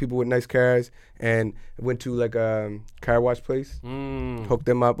to, like people with nice cars, and went to like a car wash place, hooked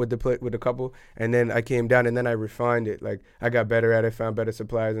them up with the couple, and then I came down and then I refined it. Like I got better at it, found better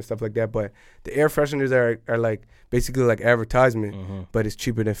suppliers and stuff like that. But the air fresheners are like basically like advertisement, but it's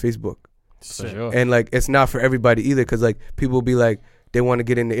cheaper than Facebook. For sure. And like it's not for everybody either, because like people will be like they want to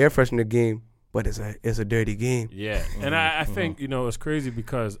get in the air freshener game, but it's a dirty game. Yeah, and I think it's crazy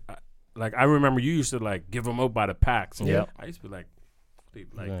because like I remember you used to like give them out by the packs. Yeah, I used to be like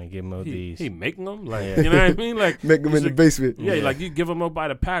give them these. He making them like you know what I mean, like Make them in the basement. Yeah, like you give them out by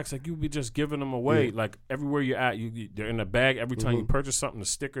the packs, like you be just giving them away, like everywhere you're at, they're in a bag. Every time you purchase something, the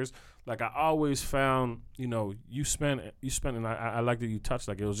stickers. Like I always found, you spend, and I like that you touched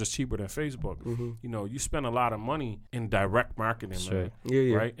like it was just cheaper than Facebook. You spend a lot of money in direct marketing, man,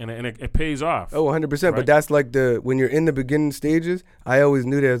 Yeah. right? And it pays off. Oh, 100%. Right. But that's like when you're in the beginning stages, I always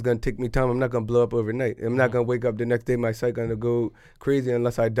knew that it was going to take me time. I'm not going to blow up overnight. I'm not going to wake up the next day, my site going to go crazy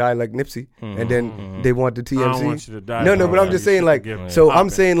unless I die like Nipsey. And then they want the TMC. I don't want you to die. No, but I'm just saying like, so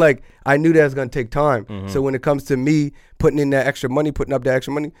I'm saying like, I knew that was going to take time. So when it comes to me putting in that extra money, putting up that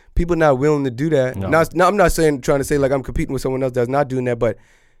extra money, people not willing to do that. No. Now, I'm not trying to say like I'm competing with someone else that's not doing that, but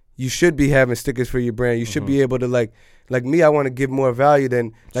you should be having stickers for your brand. You should be able to like me, I want to give more value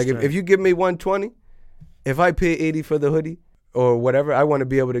than like if you give me 120, if I pay 80 for the hoodie or whatever, I want to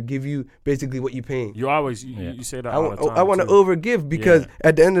be able to give you basically what you're paying. You always you say that all the time. I want to overgive because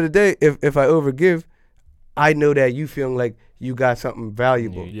at the end of the day, if I overgive, I know that you feeling like you got something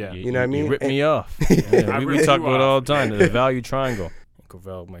valuable. You know what I mean? You rip me off. We talk about it all the time, the value triangle.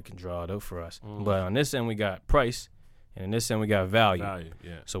 Cavell can draw it out for us. But on this end, we got price, and on this end, we got value.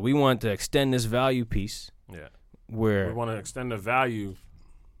 So we want to extend this value piece. Yeah. Where we want to extend the value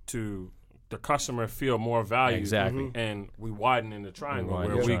to the customer feel more value. Exactly. And we widen in the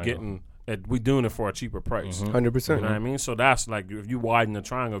triangle we doing it for a cheaper price. 100%. You know what I mean? So that's like if you widen the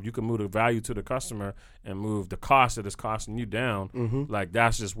triangle, if you can move the value to the customer and move the cost that is costing you down, like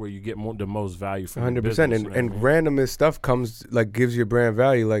that's just where you get the most value from 100%. the business. And randomest stuff comes like gives your brand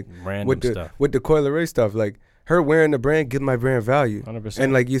value. Like with the Coi Leray stuff, like her wearing the brand give my brand value. 100%.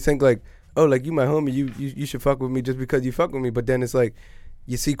 And like you think like, oh, like you my homie, you should fuck with me just because you fuck with me. But then it's like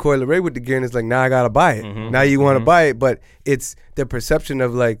you see Coi Leray with the gear and it's like, now I gotta buy it. Now you want to buy it, but it's the perception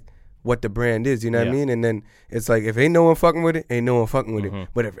of like what the brand is, you know what I mean? And then it's like, if ain't no one fucking with it, ain't no one fucking with it.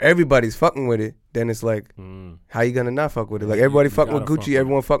 But if everybody's fucking with it, then it's like, how you gonna not fuck with it? Like everybody fucking with Gucci,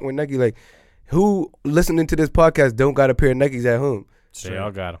 everyone fucking with Nike. Like who listening to this podcast don't got a pair of Nikes at home? They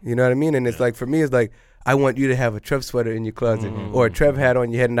all got them. You know what I mean? And it's like, for me, it's like, I want you to have a Trev sweater in your closet or a Trev hat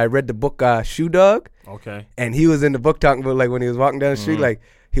on your head. And I read the book Shoe Dog. Okay. And he was in the book talking about like when he was walking down the street, like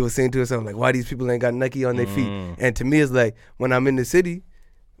he was saying to himself, like, why these people ain't got Nike on their feet? And to me, it's like, when I'm in the city,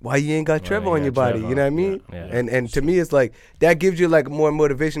 why you ain't got Trevor on your body? You know what I mean? Yeah. And to me, it's like that gives you like more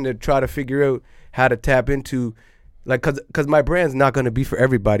motivation to try to figure out how to tap into, like, cause my brand's not gonna be for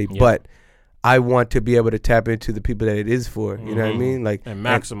everybody, but I want to be able to tap into the people that it is for. You know what I mean? Like and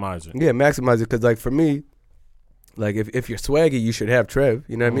maximize it. Yeah, maximize it. Cause like for me, like if you're swaggy, you should have Trev.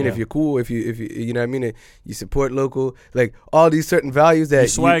 You know what I mean? If you're cool, if you know what I mean, you support local, like all these certain values that your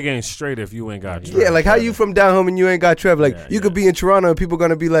swag ain't straight if you ain't got Trev. Yeah, like how you from down home and you ain't got Trev? Like you could be in Toronto and people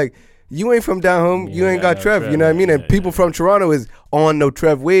gonna be like, you ain't from down home, you ain't got Trev. You know what I mean? And people from Toronto is on no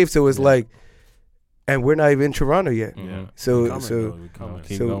Trev wave, so it's like, and we're not even in Toronto yet. So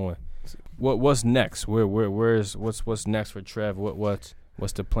keep going. What's next? What's next for Trev?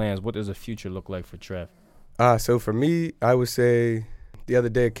 What's the plans? What does the future look like for Trev? So for me, I would say the other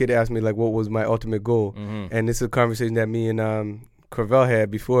day a kid asked me like what was my ultimate goal, and this is a conversation that me and Cravell had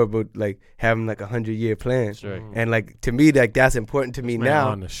before about like having like 100-year plan, and like to me like that's important to me now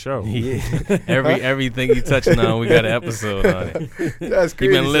on the show. Everything you touching on, we got an episode on it. That's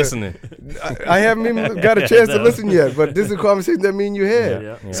crazy. You been listening? I haven't even got a chance to listen yet, but this is a conversation that me and you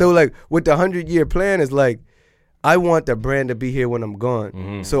had. So like with the 100-year plan is like, I want the brand to be here when I'm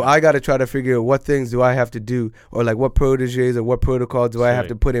gone. So I got to try to figure out what things do I have to do, or like what proteges or what protocols do I have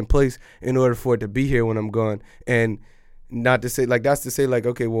to put in place in order for it to be here when I'm gone. And not to say like, that's to say like,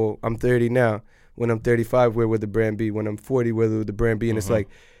 okay, well, I'm 30 now. When I'm 35, where would the brand be? When I'm 40, where would the brand be? And it's like,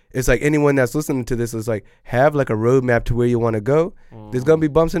 it's like anyone that's listening to this is like, have like a roadmap to where you want to go. There's going to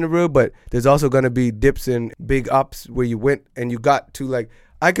be bumps in the road, but there's also going to be dips and big ups where you went and you got to like,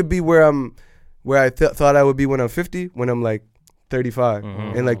 I could be where I thought I would be when I'm 50, when I'm like 35.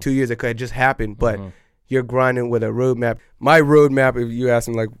 In like 2 years, it could just happen, but you're grinding with a roadmap. My roadmap, if you ask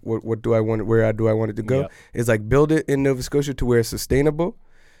me like, what do I want, where do I want it to go, is like build it in Nova Scotia to where it's sustainable.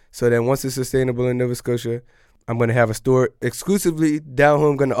 So then once it's sustainable in Nova Scotia, I'm going to have a store exclusively down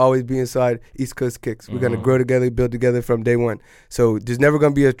home, going to always be inside East Coast Kicks. We're going to grow together, build together from day one. So there's never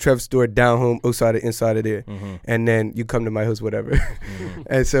going to be a Trev store down home, outside of inside of there. And then you come to my house, whatever.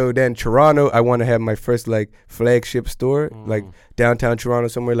 And so then Toronto, I want to have my first like flagship store, like downtown Toronto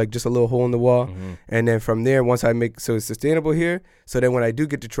somewhere, like just a little hole in the wall. And then from there, once I make, so it's sustainable here. So then when I do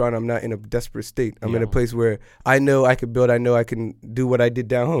get to Toronto, I'm not in a desperate state. I'm in a place where I know I can build, I know I can do what I did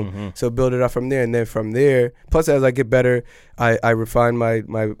down home. So build it up from there. And then from there, plus as I get better, I refine my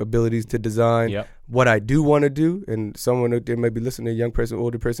abilities to design what I do want to do. And someone out there may be listening, a young person,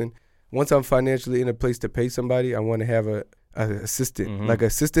 older person. Once I'm financially in a place to pay somebody, I want to have a assistant, like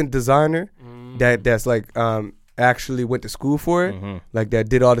assistant designer that's like actually went to school for it, like that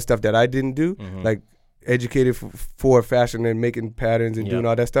did all the stuff that I didn't do, like educated for fashion and making patterns and doing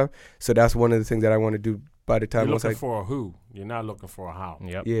all that stuff. So that's one of the things that I want to do by the time. You're looking for a who. You're not looking for a how.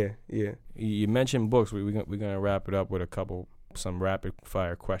 Yeah. You mentioned books. We're gonna wrap it up with some rapid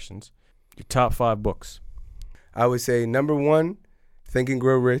fire questions. Your top 5 books. I would say number 1, Think and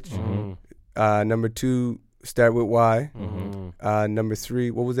Grow Rich. Number 2, Start with Why. Number 3,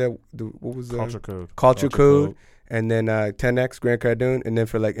 what was that? What was that? Culture Code. And then 10X, Grant Cardone. And then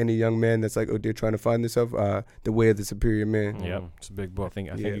for like any young man that's like, oh, they're trying to find themselves, The Way of the Superior Man. It's a big book. I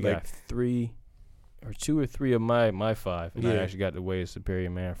think you got 3 or 2 or 3 of my 5. And I actually got The Way of the Superior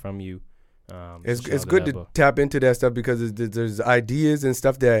Man from you. It's good to tap into that stuff because there's ideas and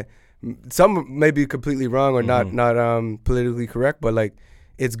stuff that some may be completely wrong or not politically correct, but like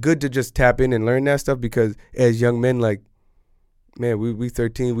it's good to just tap in and learn that stuff because as young men, like, man, we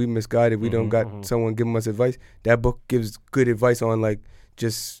 13, we misguided, we don't got someone giving us advice. That book gives good advice on like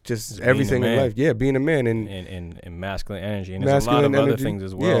just everything in life. Yeah, being a man and masculine energy, and there's a lot of other things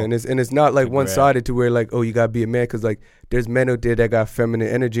as well. Yeah, and it's not like one sided to where like, oh, you gotta be a man, because like there's men out there that got feminine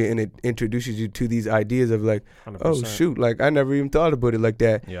energy, and it introduces you to these ideas of like, 100%. Oh shoot, like I never even thought about it like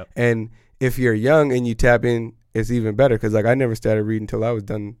that. And if you're young and you tap in, it's even better because like I never started reading until I was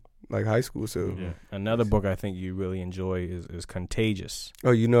done like high school. So another book I think you really enjoy is Contagious.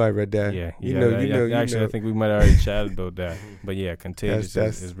 Oh, you know I read that. You know. Actually, I think we might have already chatted about that. But yeah, Contagious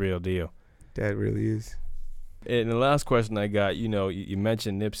is real deal. That really is. And the last question I got, you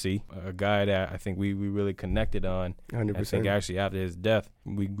mentioned Nipsey, a guy that I think we really connected on. 100%. I think actually after his death,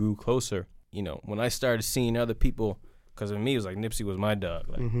 we grew closer. When I started seeing other people, because of me, it was like Nipsey was my dog.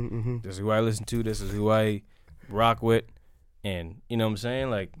 Like, this is who I listen to. This is who I rock with. And, you know what I'm saying?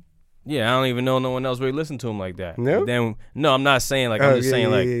 Like, yeah, I don't even know no one else really listened to him like that. No? No, I'm not saying like, I'm just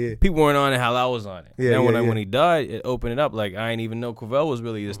saying people weren't on it how I was on it. When he died, it opened it up. Like, I didn't even know Cavell was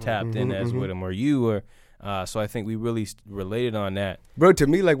really as tapped in as with him or you or. So I think we really related on that. Bro, to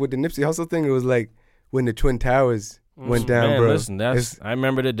me, like with the Nipsey Hussle thing, it was like when the Twin Towers went down, bro. Listen, I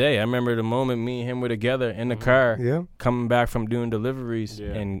remember the day. I remember the moment me and him were together in the car, coming back from doing deliveries,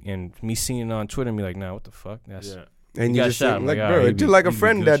 and me seeing it on Twitter and be like, nah, what the fuck? And you just shot, like, bro, it's just like a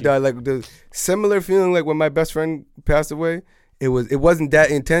friend that died. Like the similar feeling, like when my best friend passed away. It wasn't that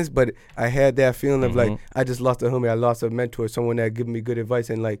intense, but I had that feeling of like I just lost a homie, I lost a mentor, someone that gave me good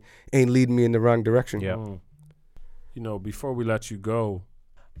advice and like ain't leading me in the wrong direction. Before we let you go,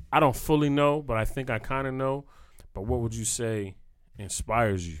 I don't fully know, but I think I kind of know. But what would you say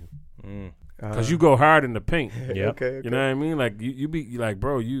inspires you? Because you go hard in the paint. Okay. You know what I mean? Like you be like,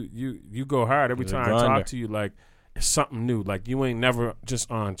 bro, you go hard every time I talk to you. Like it's something new. Like you ain't never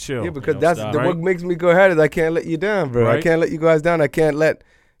just on chill. Yeah, because that's what makes me go hard is I can't let you down, bro. Right? I can't let you guys down. I can't let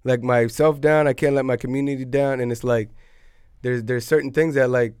like myself down. I can't let my community down. And it's like there's certain things that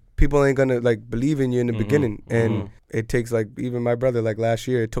like people ain't gonna like believe in you in the beginning. And it takes like even my brother, like last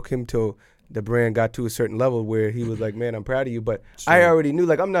year, it took him till the brand got to a certain level where he was like, man, I'm proud of you. But I already knew,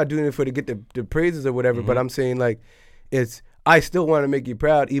 like, I'm not doing it to get the praises or whatever, but I'm saying like I still want to make you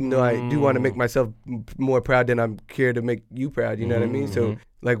proud, even though I do want to make myself more proud than I'm care to make you proud. You know what I mean? So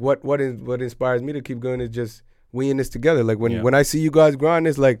like what inspires me to keep going is just we in this together. Like when I see you guys grind,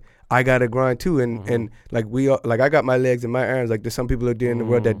 it's like I gotta grind too. And like we all, like I got my legs and my arms. Like there's some people out there in the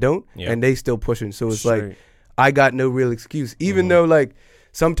world that don't, and they still pushing. So it's like I got no real excuse, even though like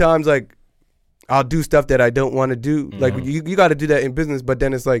sometimes like I'll do stuff that I don't want to do. Like you got to do that in business, but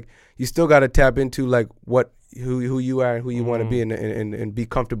then it's like you still got to tap into like what who you are and who you want to be and be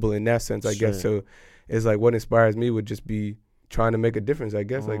comfortable in that sense, I guess. So it's like what inspires me would just be trying to make a difference, I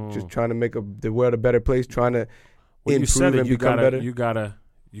guess. Like just trying to make the world a better place, trying to improve and become better.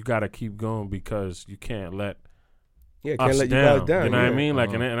 You gotta keep going because you can't let can't us let down. you guys down. You know what I mean?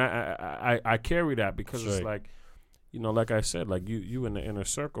 Like, and I carry that because it's like, like I said, like you in the inner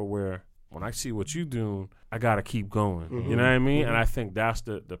circle where when I see what you doing, I gotta keep going. You know what I mean? And I think that's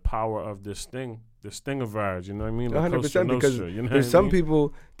the power of this thing of ours. You know what I mean? 100%, because there's some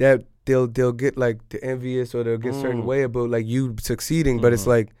people that they'll get like the envious or they'll get certain way about like you succeeding, but it's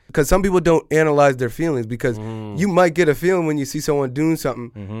like because some people don't analyze their feelings because you might get a feeling when you see someone doing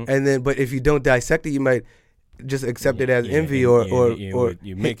something, and then but if you don't dissect it, you might just accept it as envy or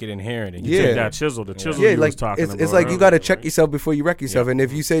you make it inherent. And you take that chisel, the chisel you like, was talking about. It's like you got to check yourself before you wreck yourself. And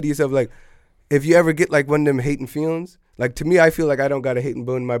if you say to yourself, like, if you ever get like one of them hating feelings, like to me, I feel like I don't got a hating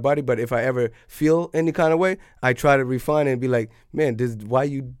bone in my body, but if I ever feel any kind of way, I try to refine it and be like, man, why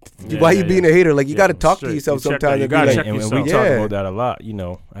you being a hater? Like you got to talk to yourself sometimes. You got to check yourself. And we talk about that a lot.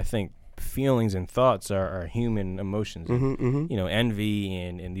 I think feelings and thoughts are human emotions. Envy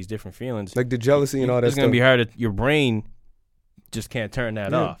and these different feelings, like the jealousy and all that. It's gonna be hard. Your brain just can't turn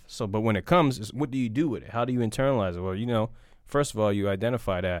that off. So, but when it comes, what do you do with it? How do you internalize it? Well, first of all, you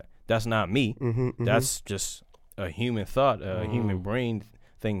identify that that's not me. That's just a human thought, a human brain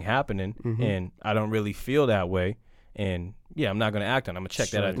thing happening, and I don't really feel that way. And I'm not gonna act on it. I'm gonna check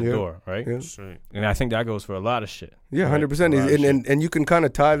that at the door, right? Yeah. And I think that goes for a lot of shit. Yeah, 100%. And you can kind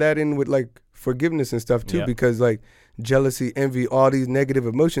of tie that in with like forgiveness and stuff too, because like jealousy, envy, all these negative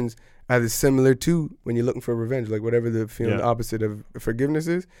emotions are similar to when you're looking for revenge, like whatever the feeling the opposite of forgiveness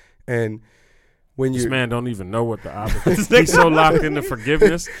is. And when this man don't even know what the opposite is. He's so locked into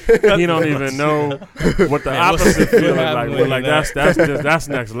forgiveness, he don't even know what the opposite feels like. Like that's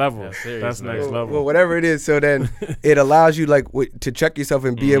next level. That's next level. Well, whatever it is, so then it allows you like to check yourself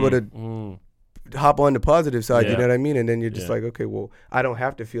and be able to hop on the positive side. You know what I mean? And then you're just like, okay, well, I don't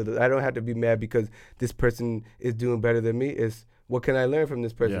have to feel that. I don't have to be mad because this person is doing better than me. It's what can I learn from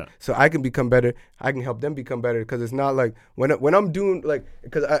this person? So I can become better. I can help them become better because it's not like when I'm doing like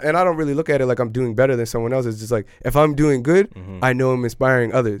I don't really look at it like I'm doing better than someone else. It's just like if I'm doing good, I know I'm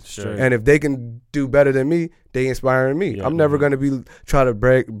inspiring others. And if they can do better than me, they inspiring me. I'm never gonna be try to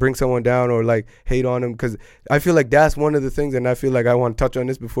bring someone down or like hate on them because I feel like that's one of the things, and I feel like I want to touch on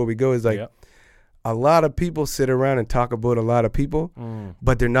this before we go is like. A lot of people sit around and talk about a lot of people,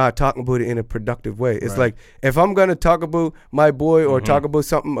 but they're not talking about it in a productive way. It's like, if I'm going to talk about my boy or talk about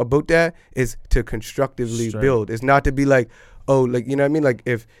something about that, it's to constructively build. It's not to be like, oh, like, you know what I mean? Like,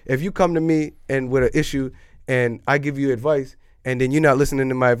 if you come to me and with an issue and I give you advice and then you're not listening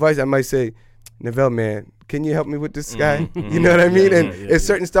to my advice, I might say, Neville, man, can you help me with this guy? You know what I mean? It's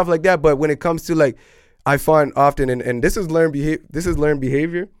certain stuff like that. But when it comes to like, I find often, and this is learned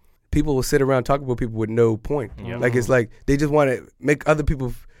behavior, people will sit around talking about people with no point. Like it's like they just want to make other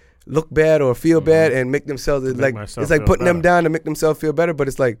people look bad or feel bad and make themselves it's like putting them down to make themselves feel better. But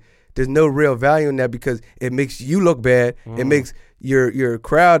it's like there's no real value in that because it makes you look bad. It makes your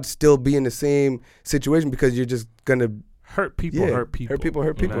crowd still be in the same situation because you're just gonna hurt people. Hurt people.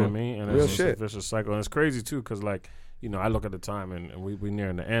 You know what I mean? And real it's shit. A vicious cycle, and it's crazy too because like I look at the time and we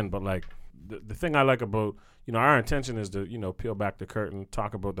nearing the end, but like the thing I like about our intention is to, peel back the curtain,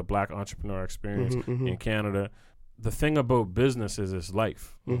 talk about the Black entrepreneur experience in Canada. The thing about business is it's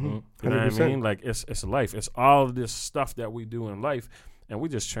life. You know what I mean? Like it's life. It's all of this stuff that we do in life, and we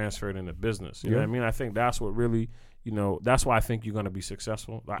just transfer it into business. You know what I mean? I think that's what really, that's why I think you're going to be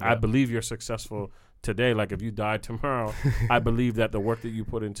successful. I believe you're successful today. Like if you died tomorrow, I believe that the work that you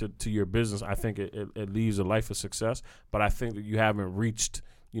put into your business, I think it leaves a life of success. But I think that you haven't reached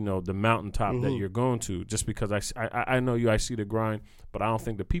the mountaintop that you're going to, just because I know you, I see the grind, but I don't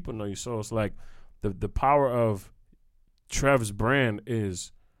think the people know you. So it's like the power of Trev's brand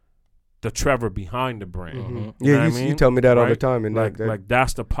is the Trevor behind the brand. You know what I mean? You tell me that all the time. And like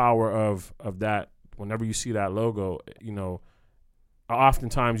that's the power of that. Whenever you see that logo,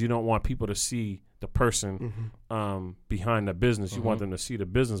 oftentimes you don't want people to see the person behind the business. You want them to see the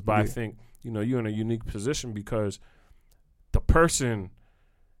business. But I think, you're in a unique position because the person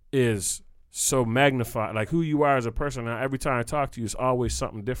is so magnified, like who you are as a person. Now, every time I talk to you, it's always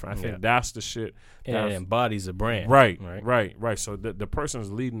something different. I think that's the shit that embodies a brand. Right. So the person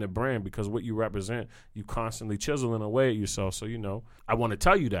is leading the brand because what you represent, you constantly chiseling away at yourself. So I want to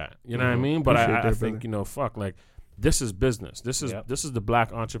tell you that. You know what I mean? But I think fuck, like this is business. This is the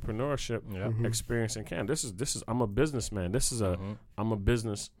Black entrepreneurship experience in Canada. This is I'm a businessman. I'm a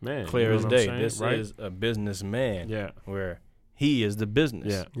businessman. Clear as day. This is a businessman. Yeah. Where he is the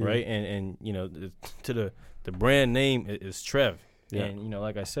business, right? And to the brand name is Trev. Yeah. And, you know,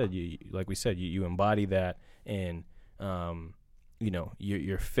 like I said, you embody that, and, you know,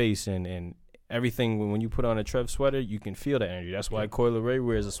 your face and everything. When you put on a Trev sweater, you can feel the energy. That's why Coyle Ray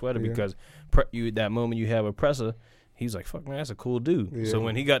wears a sweater, because that moment you have a presser, he's like, fuck, man, that's a cool dude. Yeah. So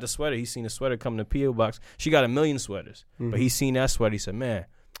when he got the sweater, he seen the sweater come in the P.O. box. She got 1 million sweaters, but he seen that sweater. He said, man,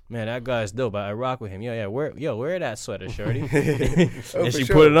 that guy's dope. I rock with him. Wear that sweater, shorty. And she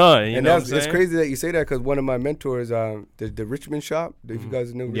put it on. You know what I'm saying? It's crazy that you say that, because one of my mentors, the Richmond shop, if you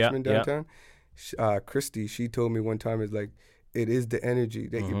guys know Richmond downtown, Christy, she told me one time, it's like, it is the energy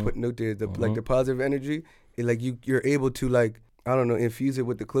that you put out there, like the positive energy. It, like you're able to, like, I don't know, infuse it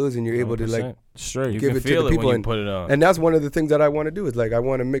with the clothes, and you're able to, like, straight You give can it to feel the it people when you and put it on. And that's one of the things that I want to do, is like, I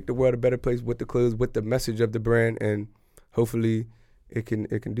want to make the world a better place with the clothes, with the message of the brand, and hopefully it can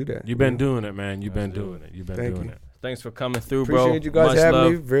do that. You've been doing it, man. You've been doing it. Thank doing you. it. Thanks for coming through, bro. Appreciate you guys Much having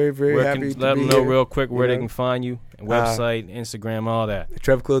love. me. Very, very Where happy can, to let be them know here. real quick where You they know? can find you. Website, Instagram, all that.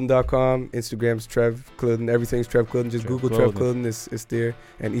 TrevClothing.com, Instagram's Trev Clothing, everything's Trev Clothing. Just Trev Google Clothing. Trev Clothing, it's there.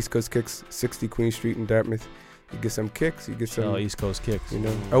 And East Coast Kicks, 60 Queen Street in Dartmouth. You get some kicks, you get some, All East Coast kicks. you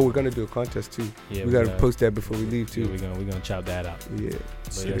know. Oh, we're gonna do a contest too. Yeah, we gotta post that before we leave Yeah, too. we're gonna chop that out. Yeah.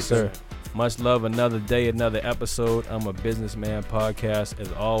 But yes, sir. Much love. Another day, another episode. I'm a Businessman Podcast. As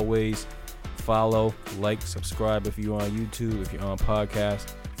always, follow, like, subscribe if you're on YouTube. If you're on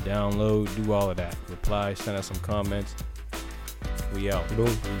podcast, download, do all of that. Reply, send us some comments. We out.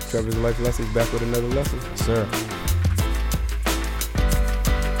 Boom. Trevor's Life Lessons back with another lesson. Yes, sir.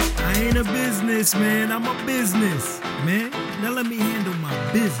 I ain't a businessman, I'm a business, man. Now let me handle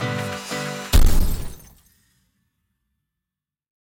my business.